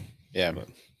things. So Yeah.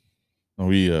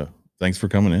 We thanks for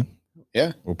coming in.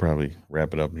 Yeah. We'll probably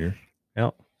wrap it up here.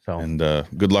 Yep. So And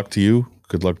good luck to you.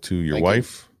 Good luck to your Thank you.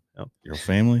 wife, Yep. your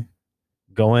family.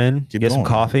 go in, Keep get some going.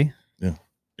 coffee. Yeah,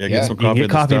 Yeah. get some You can coffee. get at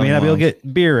the coffee. You may Starling not be able to Lounge.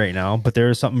 get beer right now, but there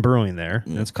is something brewing there.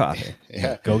 And Yeah. it's coffee.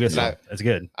 Yeah. Go get And some. It's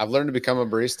good. I've learned to become a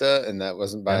barista, and that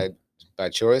wasn't by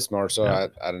choice, more so Yeah.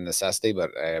 out of necessity,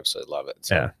 but I absolutely love it.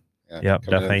 So, Yeah. yeah, Yep,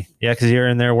 come in- definitely. Yeah, because you're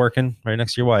in there working right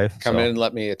next to your wife. Come so. in and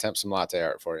let me attempt some latte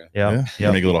art for you. Yeah. Yep. You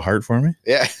Yep. make a little heart for me.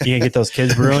 Yeah. You gonna get those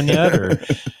kids brewing yet, or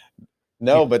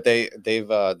No, but they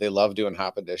love doing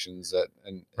hop additions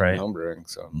and Right. home brewing.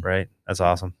 So I'm right? That's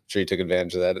awesome. sure you took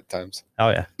advantage of that at times. Oh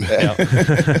yeah. Yeah.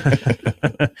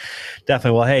 Yep.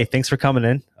 Definitely. Well, hey, thanks for coming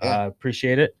in. Yeah.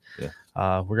 Appreciate it.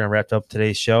 Yeah. We're gonna wrap up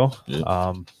today's show.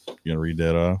 Yeah. You gonna read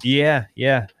that off? Yeah.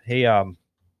 Hey,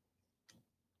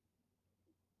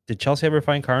 did Chelsea ever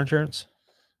find car insurance?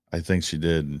 I think she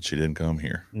did. And she didn't come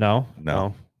here. No.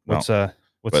 No. What's But-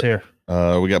 here?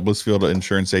 We got Blissfield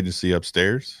Insurance Agency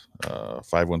upstairs.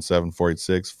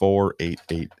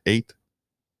 517-486-4888.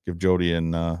 Give Jody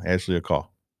and Ashley a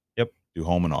call. Yep. Do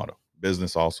home and auto.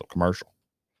 Business also. Commercial.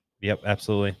 Yep,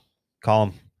 absolutely. Call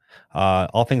them.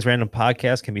 All Things Random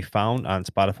podcast can be found on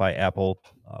Spotify, Apple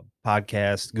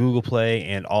Podcasts, Google Play,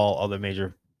 and all other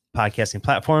major podcasting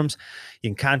platforms. You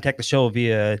can contact the show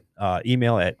via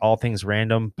email at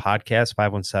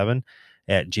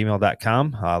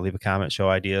allthingsrandompodcast517@gmail.com. Leave a comment, show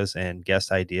ideas, and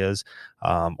guest ideas,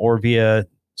 or via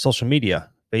social media,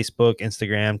 Facebook,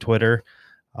 Instagram, Twitter.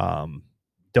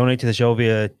 Donate to the show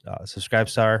via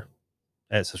Subscribestar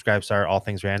at Subscribestar All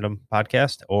Things Random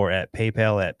Podcast, or at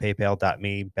PayPal at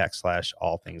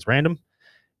paypal.me/allthingsrandom.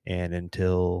 And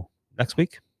until next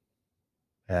week,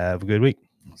 have a good week.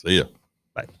 See ya.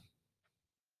 Bye.